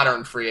the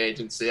modern free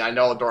agency. I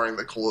know during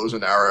the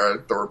collusion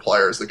era, there were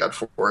players that got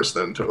forced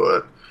into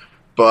it.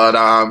 But,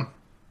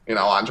 you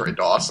know, Andre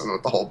Dawson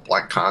with the whole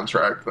blank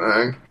contract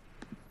thing.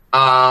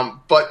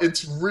 But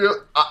it's real.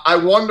 I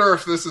wonder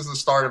if this is the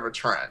start of a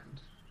trend,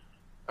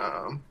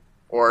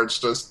 or it's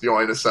just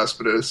Yoenis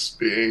Cespedes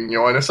being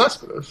Yoenis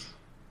Cespedes.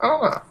 I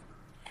don't know.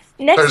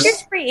 Next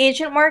year's free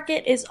agent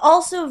market is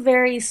also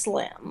very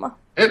slim.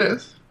 It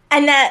is,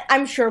 and that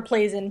I'm sure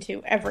plays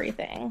into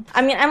everything.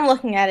 I mean, I'm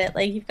looking at it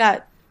like you've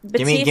got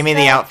Batista, give me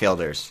the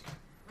outfielders.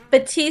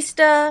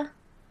 Batista,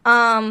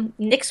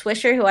 Nick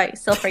Swisher, who I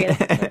still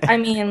forget. I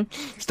mean,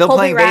 still Colby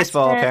playing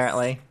baseball Rasmus.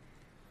 apparently.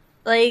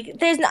 Like,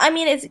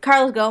 it's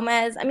Carlos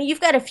Gomez. I mean, you've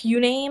got a few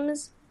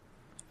names,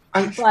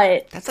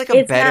 but that's like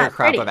a better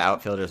crop pretty. of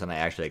outfielders than I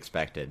actually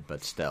expected,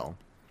 but still.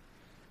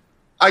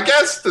 I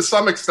guess to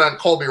some extent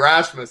Colby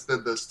Rasmus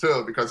did this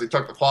too because he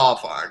took the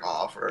qualifying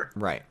offer.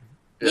 Right.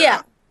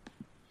 Yeah.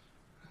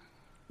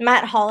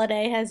 Matt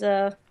Holliday has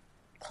a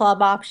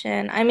club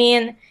option. I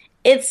mean,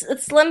 it's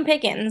slim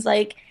pickings.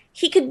 Like,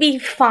 he could be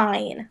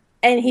fine,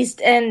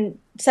 and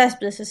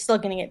Cespedes is still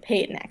going to get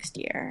paid next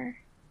year.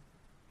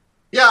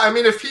 Yeah, I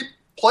mean, if he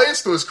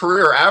plays to his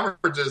career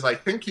averages, I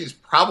think he's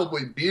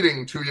probably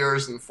beating 2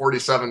 years and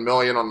 $47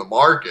 million on the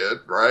market,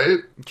 right?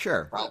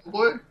 Sure.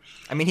 Probably.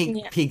 I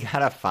mean, he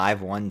got a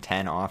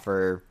 5-1-10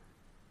 offer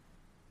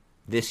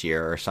this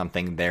year or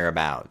something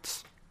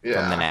thereabouts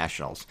from the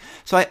Nationals.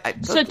 So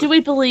do we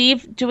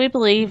believe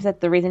that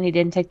the reason he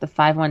didn't take the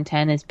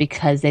 5-1-10 is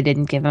because they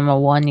didn't give him a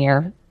 1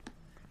 year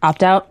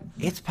opt out?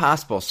 It's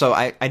possible. So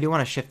I do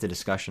want to shift the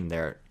discussion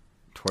there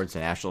towards the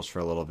Nationals for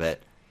a little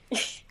bit.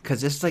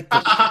 Because it's like,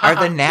 are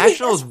the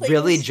Nationals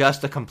really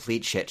just a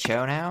complete shit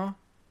show now?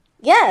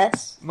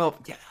 Yes. Well,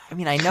 yeah, I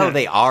mean, I know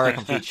they are a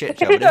complete shit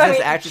show, but is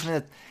this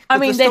actually... I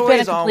mean, they've been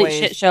a complete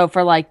shit show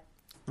for, like...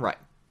 Right.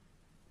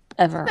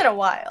 Ever. It's been a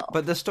while.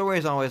 But the story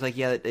is always like,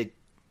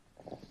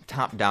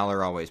 top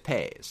dollar always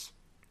pays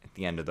at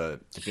the end of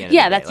the day.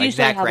 That's like usually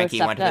Zach how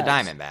Greinke went goes. to the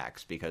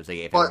Diamondbacks because they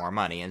gave him more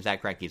money, and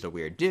Zach Greinke's a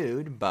weird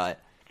dude, but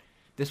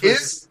this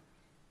was...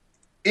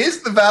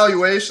 Is the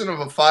valuation of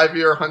a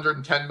 5-year,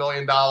 $110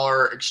 million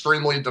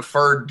extremely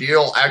deferred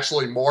deal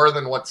actually more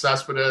than what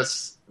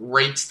Cespedes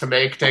rates to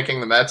make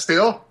taking the Mets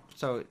deal?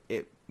 So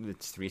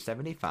it's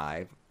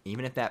 $375.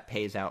 Even if that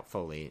pays out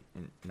fully,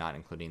 not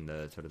including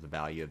the sort of the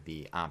value of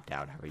the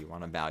opt-out, however you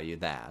want to value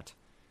that,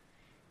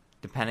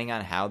 depending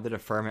on how the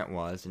deferment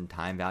was and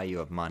time value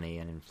of money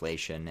and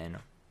inflation and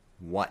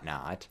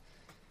whatnot,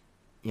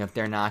 you know, if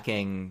you're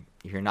knocking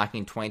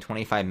 20,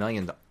 25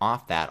 million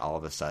off that all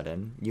of a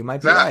sudden, you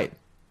might be right.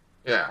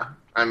 Yeah,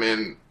 I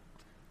mean,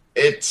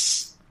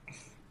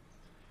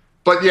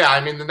 but yeah, I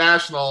mean, the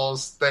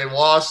Nationals, they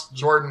lost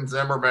Jordan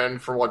Zimmerman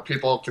for what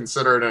people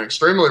considered an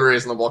extremely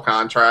reasonable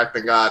contract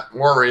and got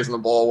more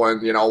reasonable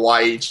when, you know,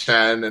 Y.E.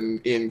 Chen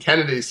and Ian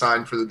Kennedy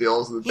signed for the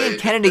deals that Ian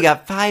Kennedy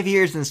got 5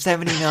 years and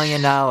 $70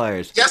 million.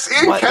 Yes,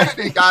 Ian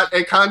Kennedy got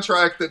a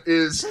contract that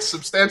is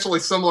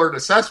substantially similar to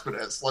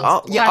Cespedes.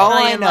 All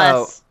I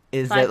know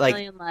is that, like, $5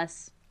 million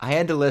less. I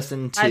had to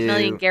listen to... $5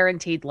 million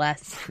guaranteed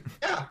less.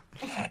 Yeah.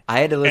 I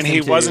had to listen to...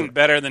 And he wasn't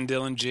better than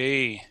Dylan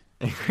G.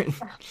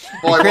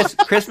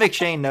 Chris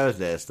McShane knows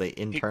this. Like,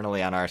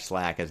 internally on our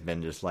Slack has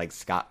been just like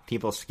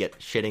people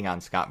shitting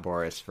on Scott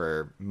Boras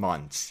for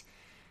months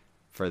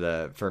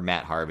for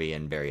Matt Harvey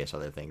and various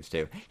other things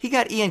too. He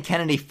got Ian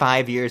Kennedy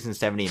 5 years and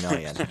 $70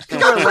 million.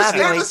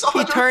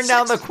 He turned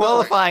down the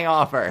qualifying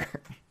offer.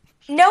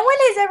 No one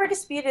has ever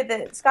disputed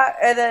that Scott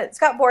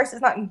Boras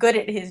is not good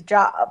at his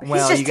job. Well,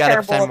 He's just you got to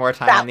terrible spend more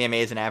time at on the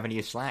Amazing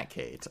Avenue Slack,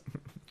 Kate.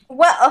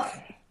 Well,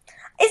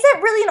 is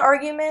that really an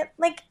argument?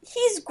 Like,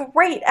 he's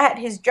great at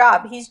his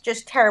job. He's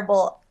just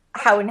terrible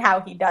how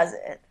he does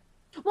it.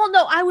 Well,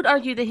 no, I would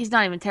argue that he's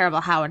not even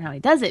terrible how he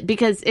does it,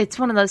 because it's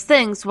one of those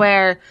things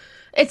where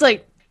it's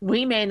like,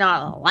 we may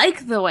not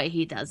like the way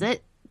he does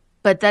it,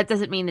 but that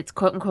doesn't mean it's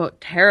quote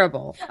unquote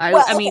terrible. I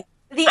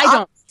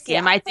don't see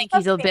him. I think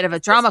he's a bit of a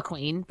drama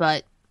queen,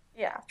 but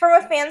yeah,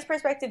 from a fan's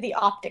perspective, the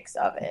optics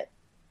of it.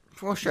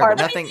 Well, sure, but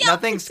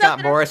nothing Scott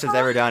Boras has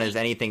ever done is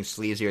anything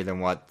sleazier than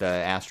what the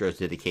Astros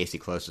did to Casey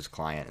Close's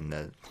clients in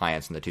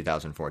the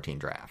 2014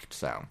 draft.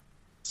 So,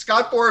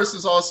 Scott Boras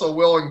is also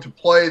willing to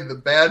play the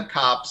bad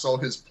cop so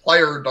his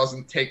player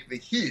doesn't take the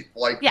heat,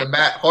 like the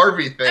Matt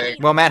Harvey thing.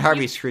 Well, Matt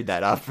Harvey screwed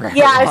that up for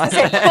Yeah, I was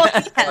everyone.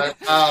 gonna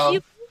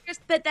say,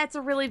 But that's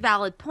a really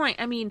valid point.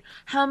 I mean,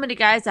 how many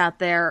guys out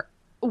there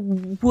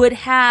would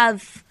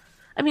have...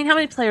 I mean, how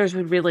many players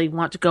would really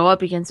want to go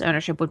up against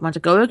ownership, would want to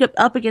go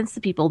up against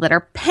the people that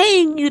are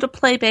paying you to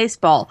play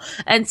baseball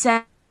and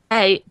say,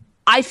 hey,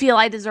 I feel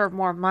I deserve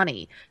more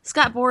money.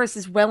 Scott Boras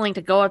is willing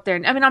to go up there.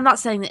 And, I mean, I'm not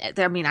saying that,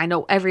 I mean, I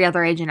know every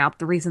other agent out,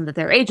 the reason that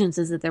they're agents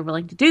is that they're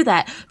willing to do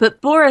that.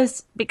 But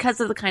Boras, because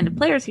of the kind of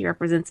players he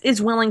represents,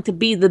 is willing to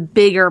be the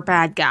bigger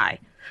bad guy,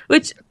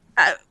 which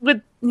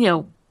would,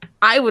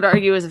 I would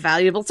argue is a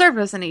valuable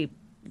service, and he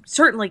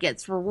certainly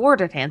gets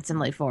rewarded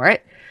handsomely for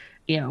it.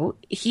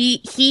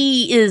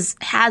 He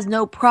has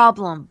no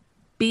problem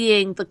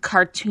being the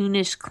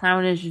cartoonish,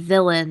 clownish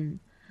villain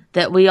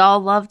that we all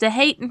love to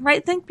hate and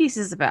write think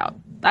pieces about.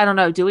 I don't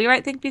know. Do we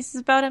write think pieces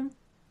about him?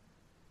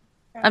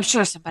 I'm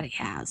sure somebody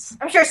has.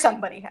 I'm sure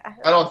somebody has.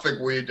 I don't think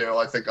we do.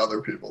 I think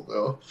other people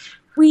do.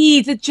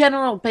 We, the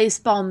general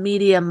baseball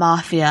media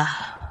mafia,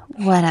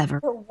 whatever.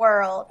 The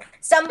world.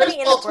 Somebody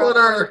Baseball in the world.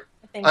 Twitter.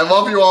 I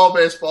love you all,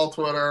 baseball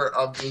Twitter.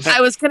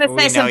 I was going to We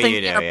say know something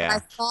you do, better, yeah. but I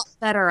thought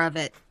better of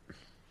it.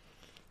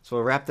 So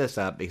we'll wrap this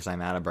up because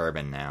I'm out of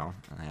bourbon now.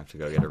 I have to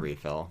go get a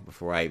refill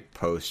before I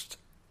post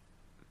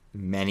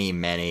many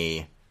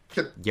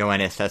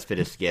Yoenis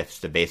Cespedes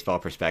gifts to Baseball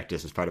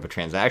Prospectus as part of a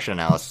transaction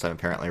analysis I'm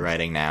apparently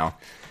writing now.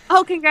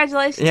 Oh,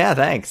 congratulations. Yeah,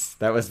 thanks.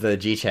 That was the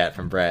G-chat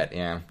from Brett,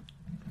 yeah.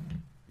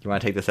 You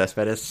want to take the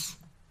Cespedes?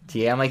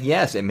 TA? I'm like,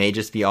 yes, it may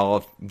just be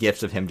all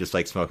gifts of him just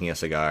like smoking a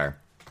cigar.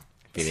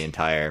 Be the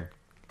entire...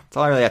 That's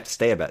all I really have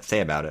to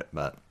say about it,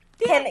 but...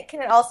 Can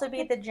it also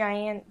be the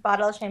giant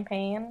bottle of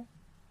champagne?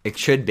 It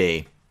should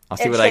be. I'll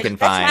see It what I should. can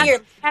That's find.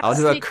 weird. I'll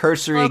do a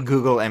cursory Bartolo-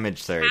 Google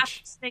image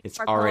search. Snake It's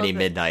Bartolo already that-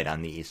 midnight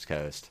on the East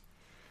Coast.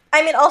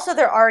 I mean, also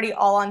they're already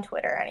all on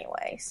Twitter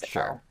anyway. So.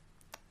 Sure.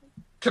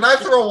 Can I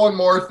throw one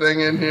more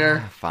thing in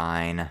here?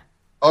 Fine.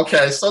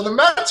 Okay, so the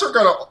Mets are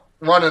going to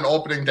run an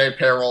opening day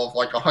payroll of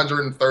like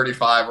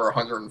 135 or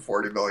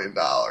 140 million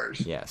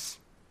dollars. Yes.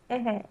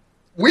 Mm-hmm.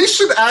 We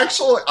should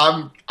actually.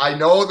 I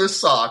know this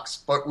sucks,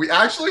 but we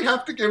actually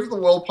have to give the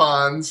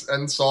Wilpons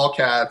and Saul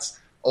Katz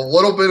a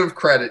little bit of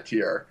credit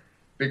here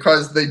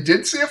because they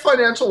did see a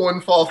financial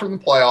windfall from the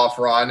playoff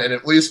run, and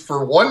at least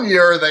for 1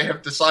 year, they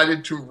have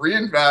decided to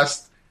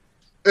reinvest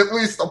at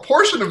least a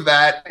portion of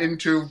that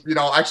into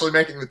actually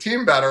making the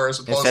team better as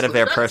opposed Instead to of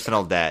their the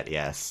personal debt,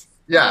 yes.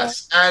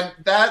 Yes, and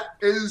that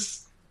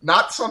is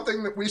not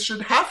something that we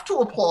should have to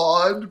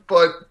applaud,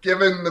 but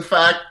given the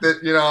fact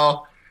that,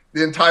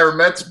 the entire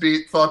Mets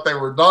beat thought they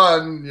were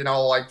done,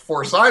 like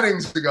 4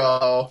 signings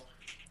ago,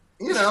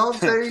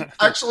 they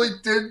actually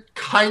did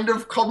kind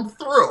of come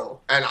through.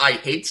 And I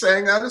hate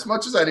saying that as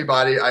much as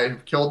anybody. I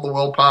have killed the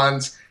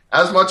Wilpons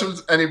as much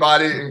as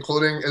anybody,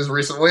 including as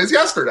recently as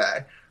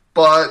yesterday.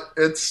 But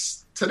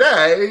it's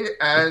today,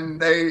 and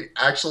they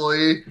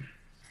actually...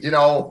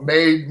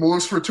 made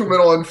moves for 2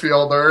 middle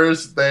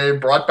infielders. They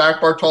brought back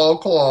Bartolo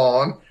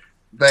Colon.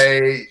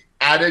 They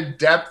added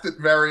depth at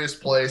various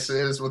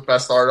places with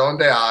Bastardo and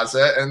De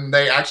Aza, and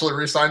they actually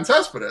re-signed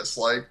Cespedes.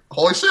 Like,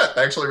 holy shit,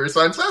 they actually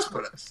re-signed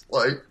Cespedes.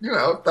 Like,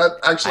 that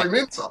actually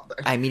means something.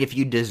 I mean, if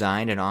you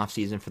designed an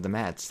offseason for the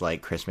Mets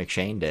like Chris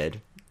McShane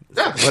did,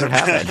 Yeah. what would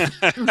have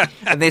happened?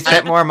 And they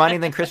spent more money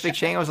than Chris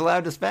McShane was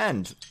allowed to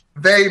spend.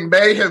 They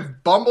may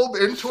have bumbled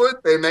into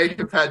it. They may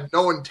have had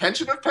no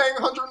intention of paying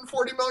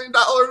 $140 million,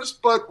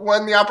 but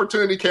when the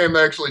opportunity came,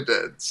 they actually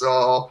did.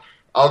 So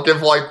I'll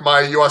give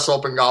my U.S.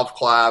 Open golf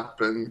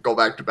clap and go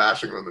back to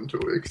bashing them in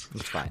 2 weeks.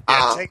 It's fine.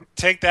 Yeah,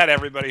 take that,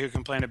 everybody who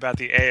complained about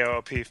the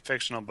AOP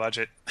fictional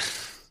budget,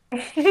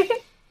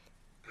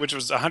 which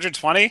was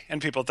 120,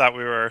 and people thought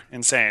we were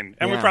insane,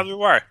 and we Yeah. probably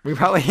were. We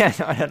probably,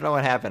 I don't know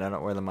what happened. I don't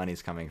know where the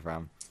money's coming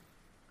from.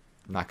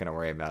 I'm not going to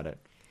worry about it.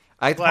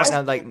 I Last- point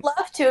out, like,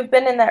 Love to have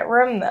been in that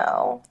room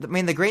though. I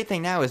mean, the great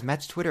thing now is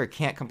Mets Twitter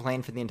can't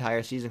complain for the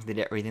entire season because they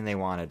did everything they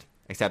wanted.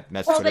 Except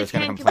Mets Well, Twitter is they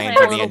going to can complain complain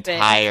for a the little bit.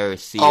 entire Oh,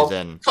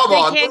 season. come They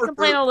on. can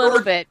complain a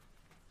little bit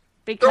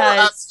There were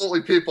because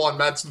absolutely people on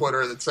Mets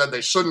Twitter that said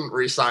they shouldn't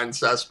re-sign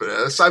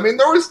Cespedes. I mean,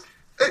 there was...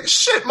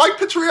 Shit, Mike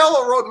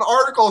Petriello wrote an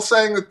article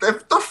saying that they're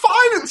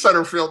fine in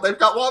center field. They've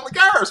got Juan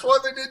Lagares.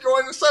 What do they need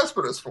Yoenis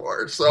Cespedes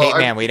for? So, Hey,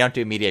 man, we don't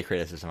do media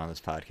criticism on this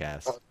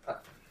podcast.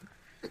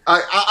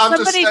 I'm just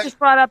somebody saying... just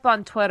brought up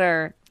on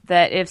Twitter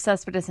that if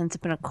Cespedes ends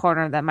up in a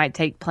corner, that might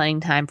take playing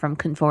time from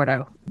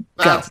Conforto.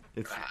 That's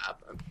It's- gonna happen.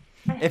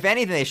 If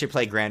anything, they should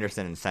play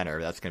Granderson in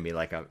center. That's going to be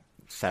like a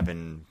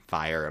 7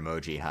 fire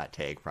emoji hot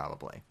take,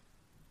 probably.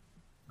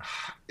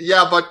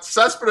 Yeah, but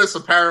Cespedes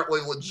apparently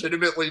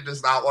legitimately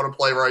does not want to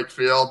play right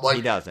field. Like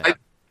He doesn't.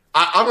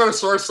 I'm going to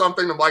source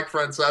something to Mike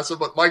Francesa,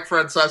 but Mike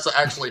Francesa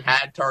actually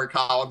had Terry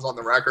Collins on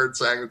the record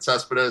saying that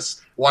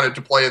Cespedes wanted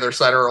to play either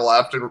center or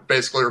left and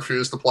basically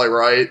refused to play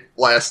right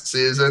last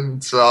season.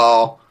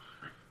 So,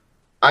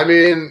 I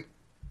mean,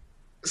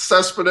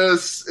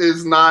 Cespedes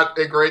is not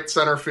a great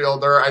center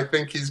fielder. I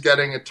think he's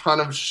getting a ton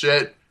of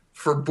shit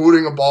for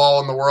booting a ball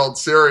in the World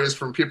Series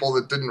from people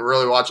that didn't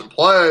really watch him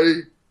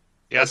play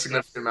a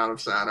significant amount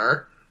of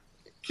center.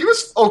 He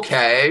was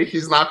okay.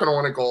 He's not going to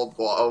win a Gold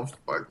Glove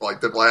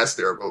like did last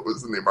year, but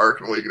was in the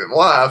American League and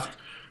left.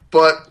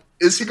 But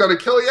is he going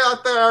to kill you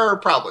out there?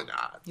 Probably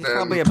not. He's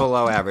probably a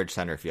below-average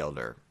center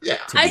fielder. Yeah.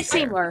 I've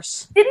seen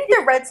worse. Didn't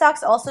the Red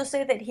Sox also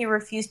say that he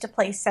refused to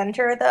play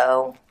center,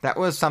 though? That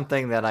was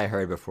something that I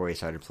heard before he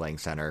started playing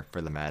center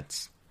for the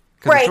Mets.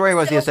 Because Right, the story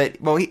was so- he said,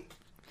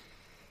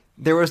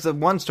 there was the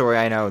one story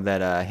I know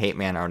that Hate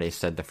Man already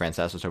said the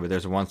Francesco story, but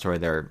there's one story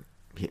there.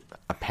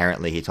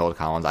 Apparently, he told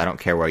Collins, "I don't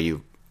care where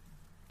you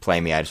play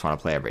me. I just want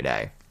to play every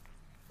day."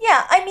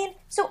 Yeah, I mean,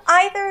 so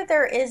either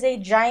there is a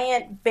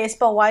giant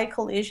baseball-wide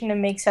collusion to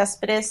make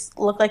Cespedes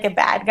look like a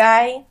bad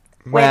guy.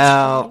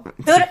 Well,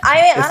 Good.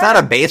 I mean, it's not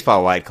a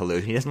baseball-wide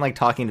collusion. He doesn't like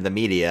talking to the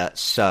media,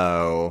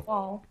 so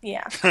Well,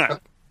 yeah.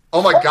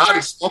 Oh my God,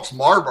 he smokes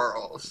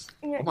Marlboros.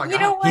 Oh my You God.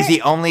 know what? he's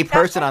the only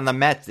person on the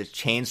Mets that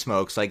chain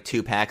smokes like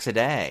 2 packs a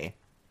day.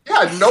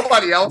 Yeah,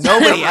 nobody else.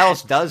 Nobody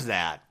else does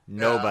that.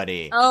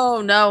 Nobody.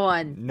 Oh, no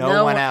one.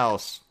 No one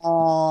else.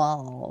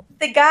 Oh.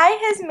 The guy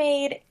has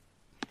made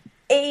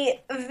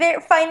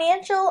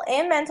financial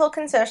and mental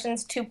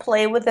concessions to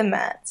play with the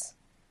Mets.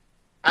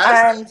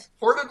 As And,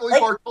 reportedly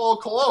like- Bartolo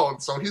Colon,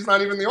 so he's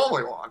not even the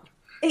only one.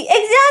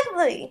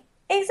 Exactly.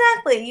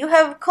 You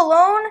have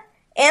Colon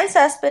and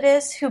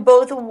Cespedes, who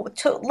both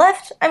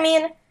left. I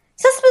mean,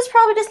 Cespedes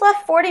probably just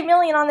left $40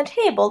 million on the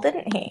table,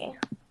 didn't he?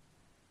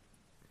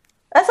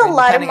 That's a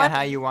lot of Depending on money.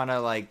 how you want to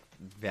like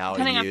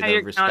Depending on value how the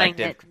you're counting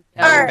respective,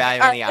 it. how you're Or-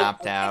 valuing the or-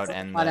 opt out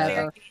and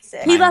Whatever. the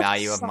Basic. He time left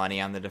value of some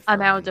money on the deferments.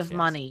 Amount of yes.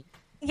 money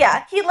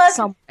Yeah, he left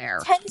somewhere.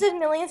 tens of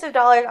millions of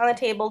dollars on the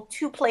table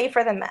to play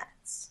for the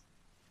Mets.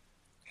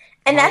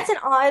 And Well, that's an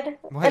odd,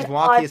 Well, his an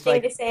odd walkie's thing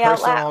like to say out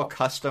personal loud.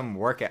 custom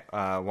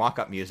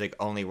walk-up music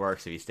only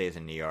works if he stays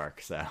in New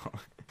York. So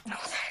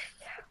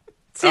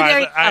See, Oh,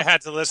 there you I go.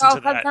 had to listen Oh,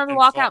 to that. come the in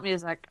walkout full.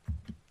 music.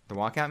 the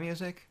walkout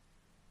music,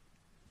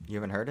 you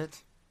haven't heard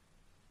it?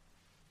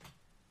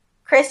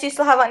 Chris, do you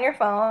still have it on your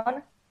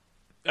phone?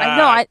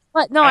 I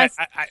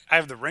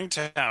have the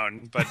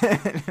ringtone, but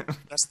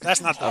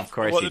that's not the. Of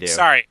course well, you do.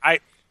 Sorry, I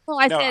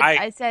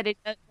said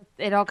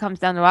it all comes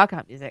down to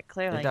walkout music.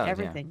 Clearly, It does, yeah.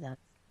 everything does.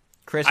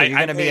 Chris, are you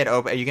I going to be played-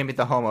 are you going to be at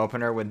the home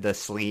opener with the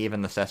sleeve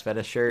and the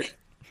Cespedes shirt?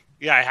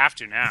 Yeah, I have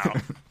to now.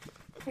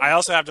 I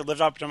also have to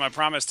live up to my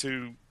promise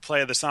to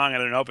play the song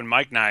at an open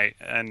mic night,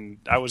 and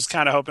I was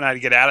kind of hoping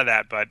I'd get out of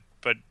that, but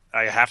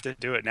I have to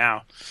do it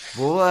now.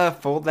 We'll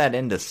fold that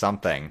into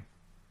something.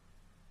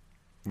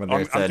 Whether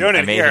I'm it's an doing it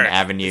Amazing here.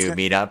 Avenue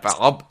meetup,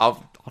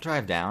 I'll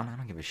drive down. I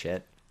don't give a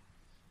shit.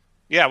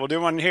 Yeah, we'll do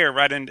one here,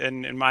 right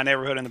in my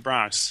neighborhood in the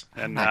Bronx.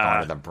 And I'm not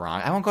going to the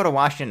Bronx. I won't go to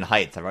Washington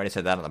Heights. I've already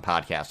said that on the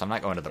podcast. I'm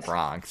not going to the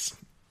Bronx.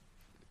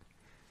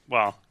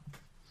 well,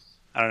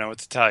 I don't know what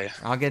to tell you.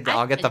 I'll get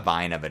the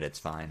Vine of it. It's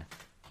fine.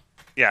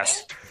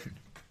 Yes.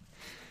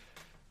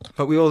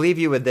 But we will leave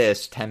you with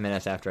this 10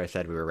 minutes after I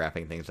said we were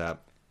wrapping things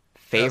up.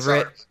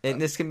 Favorite, and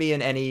this can be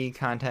in any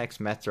context,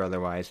 Mets or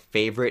otherwise,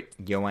 favorite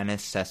Yoenis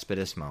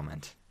Cespedes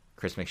moment?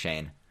 Chris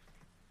McShane.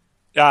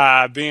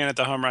 Being at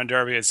the home run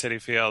derby at Citi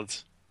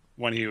Field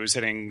when he was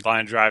hitting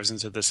line drives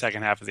into the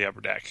second half of the upper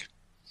deck.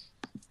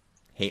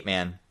 Hate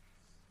Man.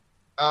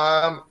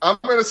 I'm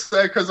going to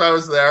say, because I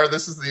was there,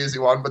 this is the easy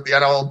one, but the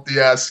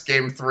NLDS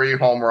Game 3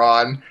 home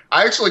run.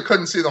 I actually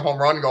couldn't see the home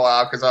run go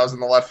out because I was in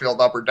the left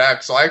field upper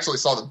deck, so I actually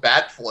saw the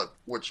bat flip,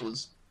 which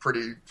was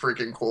pretty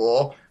freaking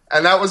cool.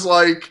 And that was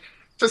like,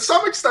 to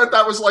some extent,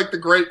 that was like the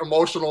great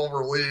emotional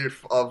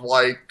relief of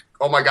like,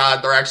 oh my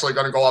God, they're actually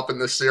going to go up in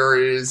this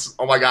series.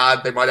 Oh my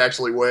God, they might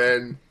actually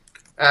win.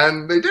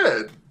 And they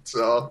did.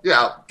 So,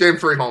 yeah, Game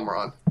 3 home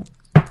run.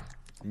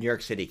 New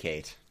York City,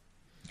 Kate.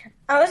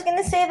 I was going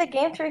to say the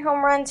Game 3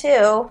 home run, too.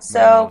 No, So,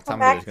 come somebody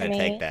back was to going to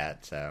me. take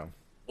that, so.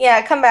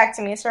 Yeah, come back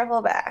to me.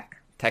 Circle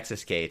back.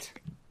 Texas, Kate.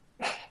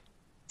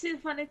 See, the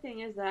funny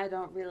thing is that I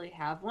don't really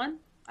have one.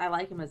 I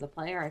like him as a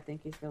player. I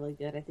think he's really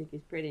good. I think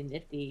he's pretty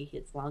nifty. He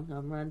hits long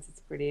home runs. It's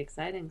pretty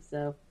exciting.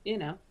 So, you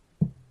know.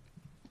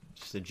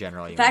 Just a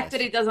general The fact that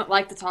he doesn't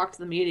like to talk to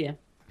the media.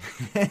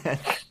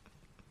 I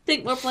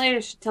think more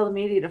players should tell the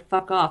media to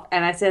fuck off.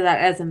 And I say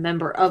that as a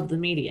member of the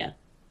media.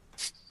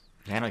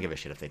 I don't give a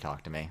shit if they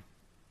talk to me.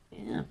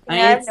 Yeah. I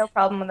have no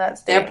problem with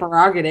that Their statement.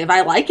 prerogative.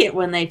 I like it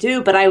when they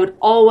do, but I would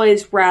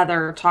always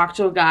rather talk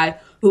to a guy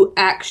who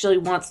actually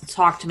wants to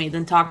talk to me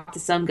than talk to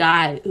some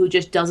guy who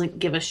just doesn't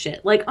give a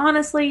shit. Like,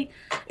 honestly,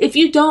 if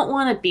you don't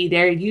want to be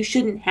there, you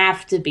shouldn't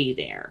have to be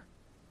there.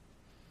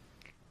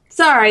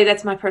 Sorry,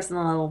 that's my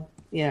personal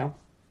little,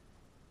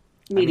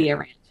 media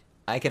rant.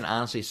 I can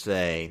honestly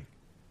say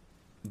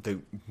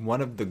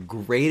one of the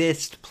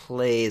greatest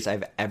plays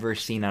I've ever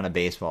seen on a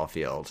baseball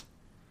field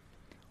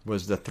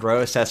was the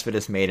throw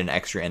Cespedes made in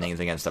extra innings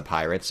against the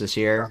Pirates this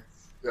year.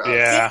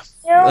 Yeah.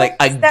 You know, Like,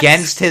 that's-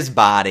 against his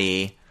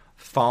body,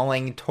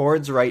 falling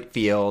towards right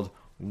field,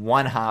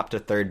 one hop to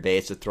third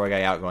base to throw a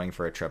guy out going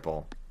for a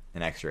triple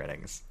in extra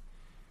innings.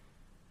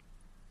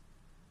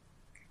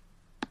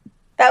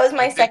 That was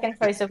my second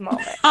choice of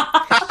moment.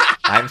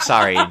 I'm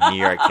sorry, New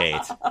York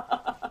Kate.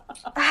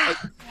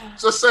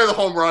 Just say the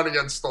home run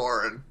against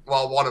Thorin.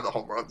 Well, one of the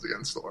home runs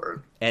against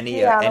Thorin.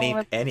 Any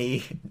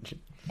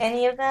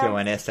Any of them?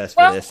 Goannis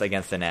Cespedes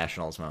against the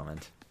Nationals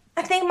moment.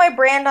 I think my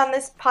brand on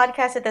this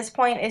podcast at this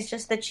point is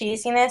just the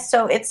cheesiness,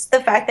 so it's the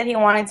fact that he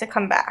wanted to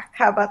come back.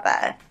 How about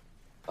that?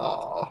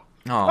 Aw.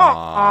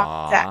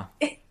 Aww.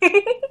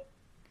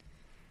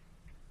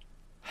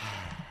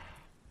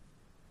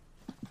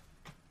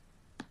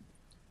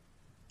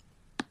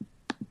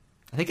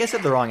 I think I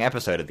said the wrong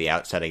episode at the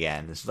outset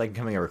again. This is like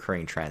becoming a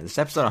recurring trend. This is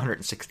episode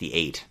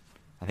 168.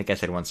 I think I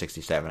said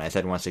 167. I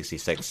said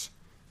 166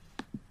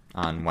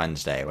 on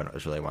Wednesday when it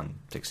was really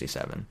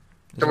 167.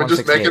 Can we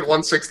just make it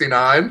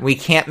 169? We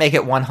can't make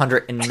it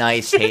 100 and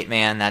nice, Hate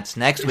Man. That's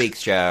next week's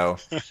show.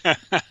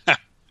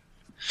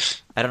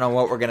 I don't know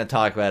what we're going to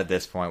talk about at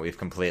this point. We've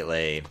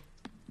completely...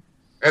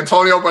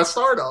 Antonio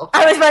Bastardo.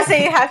 I was about to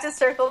say you have to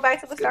circle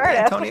back to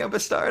Bastardo. Antonio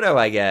Bastardo,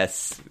 I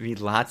guess. We need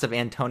lots of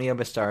Antonio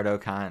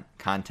Bastardo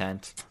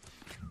content.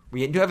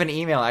 We do have an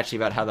email, actually,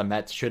 about how the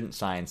Mets shouldn't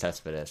sign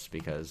Cespedes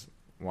because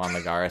Juan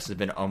Lagares has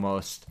been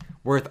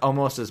worth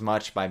almost as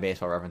much by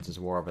Baseball Reference's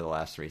WAR over the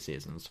last 3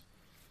 seasons.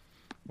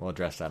 We'll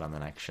address that on the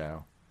next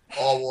show.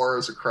 All war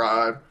is a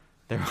crime.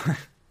 There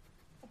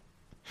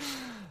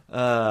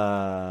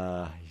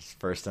his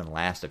first and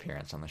last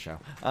appearance on the show.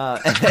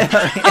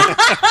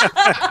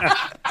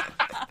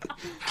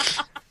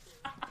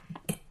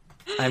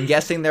 I'm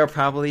guessing there'll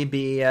probably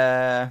be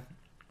what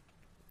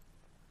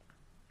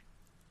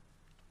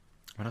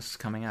else is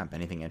coming up?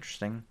 Anything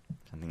interesting?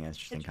 Something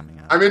interesting coming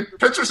up. I mean,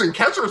 pitchers and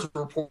catchers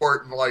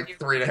report in like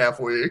 3.5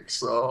 weeks,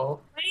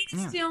 so... Why do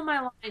you steal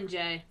my line,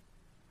 Jay?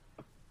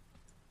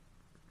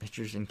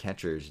 Pitchers and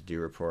catchers do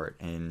report,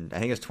 and I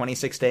think it's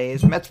 26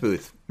 days. Mets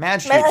booth.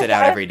 Madge tweets it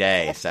out every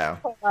day, so.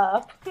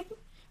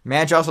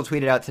 Madge also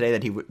tweeted out today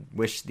that he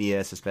wished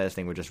the Cespedes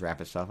thing would just wrap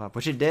itself up,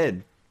 which it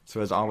did. So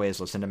as always,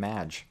 listen to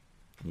Madge.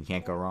 You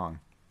can't go wrong.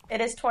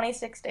 It is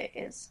 26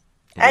 days.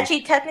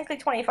 Actually, technically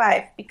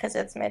 25 because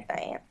it's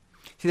midnight.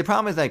 See, the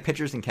problem is like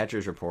pitchers and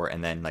catchers report,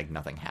 and then like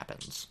nothing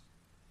happens.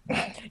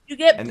 You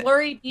get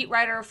blurry beat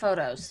writer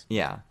photos.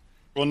 Yeah.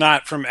 Well,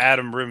 not from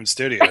Adam Rubin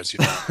Studios, you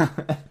know.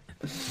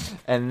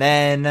 And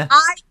then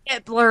I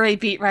get blurry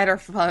beat writer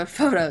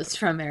photos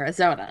from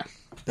Arizona.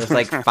 There's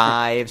like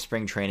 5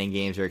 spring training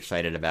games you're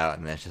excited about,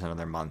 and then it's just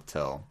another month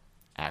till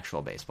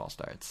actual baseball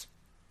starts.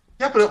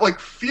 Yeah, but it like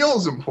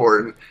feels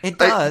important. It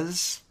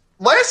does.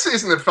 Last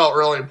season it felt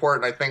really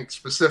important, I think,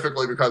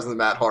 specifically because of the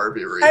Matt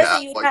Harvey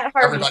rehab.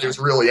 Everybody was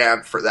really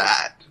amped for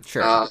that.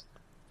 Sure.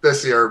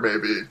 This year,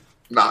 maybe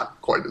not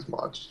quite as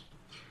much.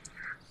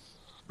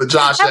 The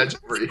Josh Edge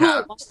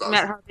rehab stuff.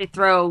 Matt Harvey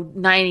throw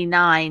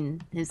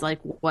 99 his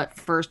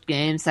first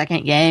game,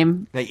 second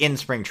game. Like in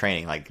spring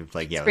training, it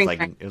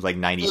was like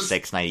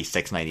 96,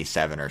 96,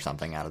 97 or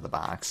something out of the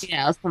box.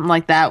 Yeah, something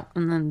like that.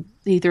 And then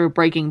he threw a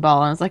breaking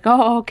ball, and I was like,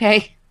 oh,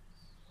 okay.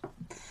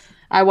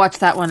 I watched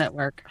that one at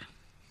work.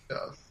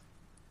 Yes.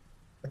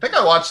 I think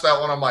I watched that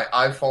one on my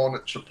iPhone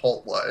at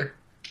Chipotle.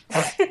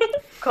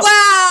 Cool.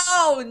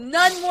 Wow!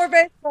 None more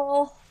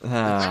baseball.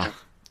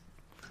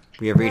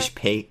 We have reached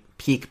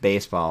peak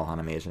baseball on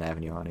Amazing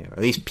Avenue Audio. Or at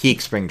least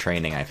peak spring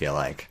training, I feel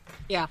like.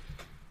 Yeah.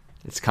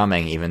 It's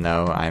coming, even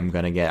though I'm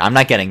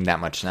not getting that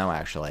much snow,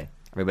 actually.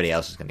 Everybody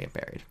else is going to get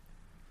buried.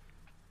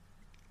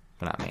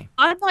 But not me.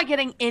 I'm not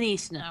getting any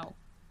snow.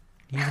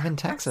 You live in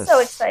Texas. I'm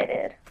so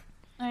excited.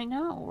 I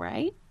know,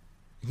 right?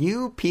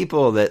 You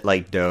people that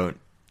don't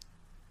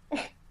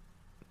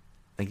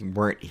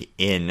weren't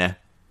in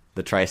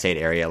the tri-state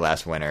area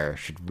last winter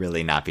should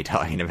really not be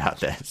talking about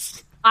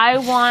this.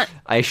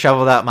 I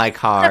shoveled out my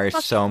car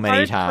so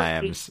many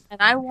times.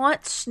 And I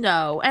want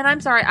snow. And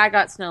I'm sorry, I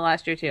got snow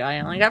last year too.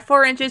 I only got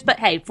 4 inches, but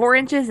hey, 4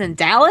 inches in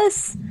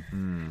Dallas?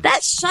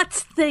 That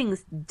shuts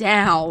things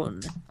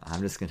down.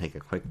 I'm just going to take a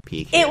quick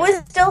peek here. It was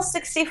still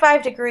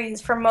 65 degrees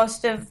for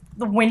most of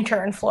the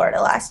winter in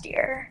Florida last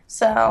year.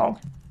 So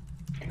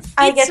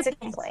I get to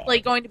complain.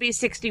 It's going to be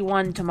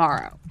 61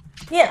 tomorrow.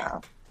 Yeah.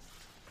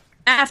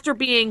 After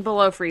being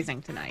below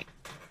freezing tonight.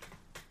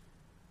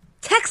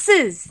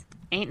 Texas!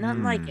 Ain't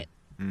nothing like it.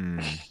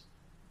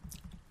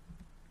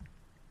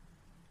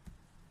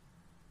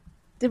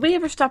 Did we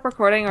ever stop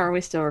recording, or are we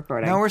still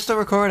recording? No, we're still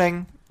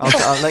recording.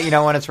 I'll let you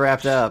know when it's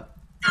wrapped up.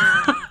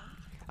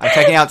 I'm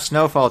checking out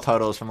snowfall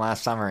totals from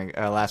last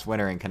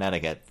winter in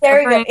Connecticut.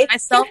 There we go.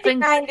 It's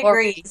 59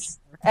 degrees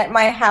at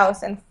my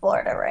house in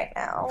Florida right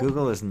now.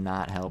 Google is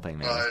not helping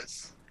me.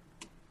 Nice.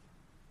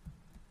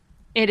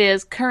 It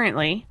is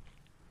currently...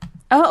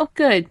 Oh,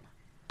 good.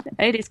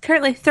 It is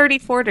currently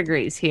 34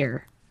 degrees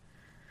here.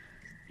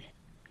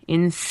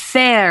 In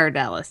fair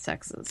Dallas,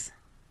 Texas.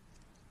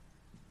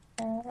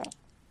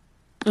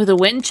 With a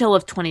wind chill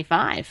of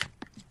 25.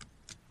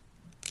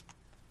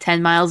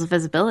 10 miles of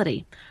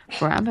visibility.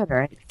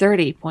 Barometer at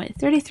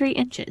 30.33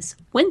 inches.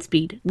 Wind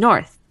speed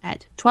north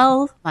at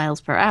 12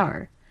 miles per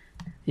hour.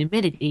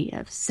 Humidity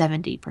of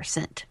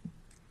 70%.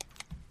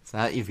 So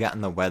now that you've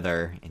gotten the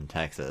weather in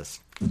Texas,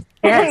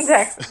 Yes.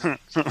 Texas.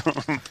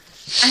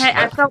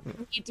 I felt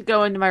the need to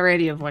go into my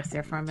radio voice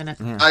there for a minute.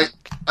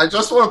 I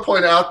just want to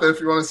point out that if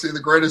you want to see the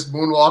greatest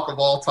moonwalk of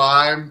all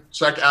time,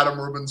 check Adam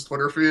Rubin's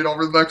Twitter feed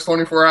over the next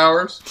 24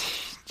 hours.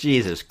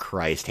 Jesus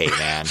Christ, hey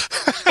man.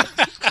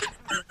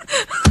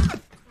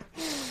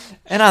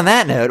 And on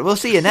that note, we'll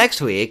see you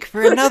next week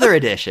for another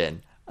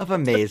edition of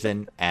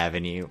Amazing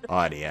Avenue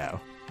Audio.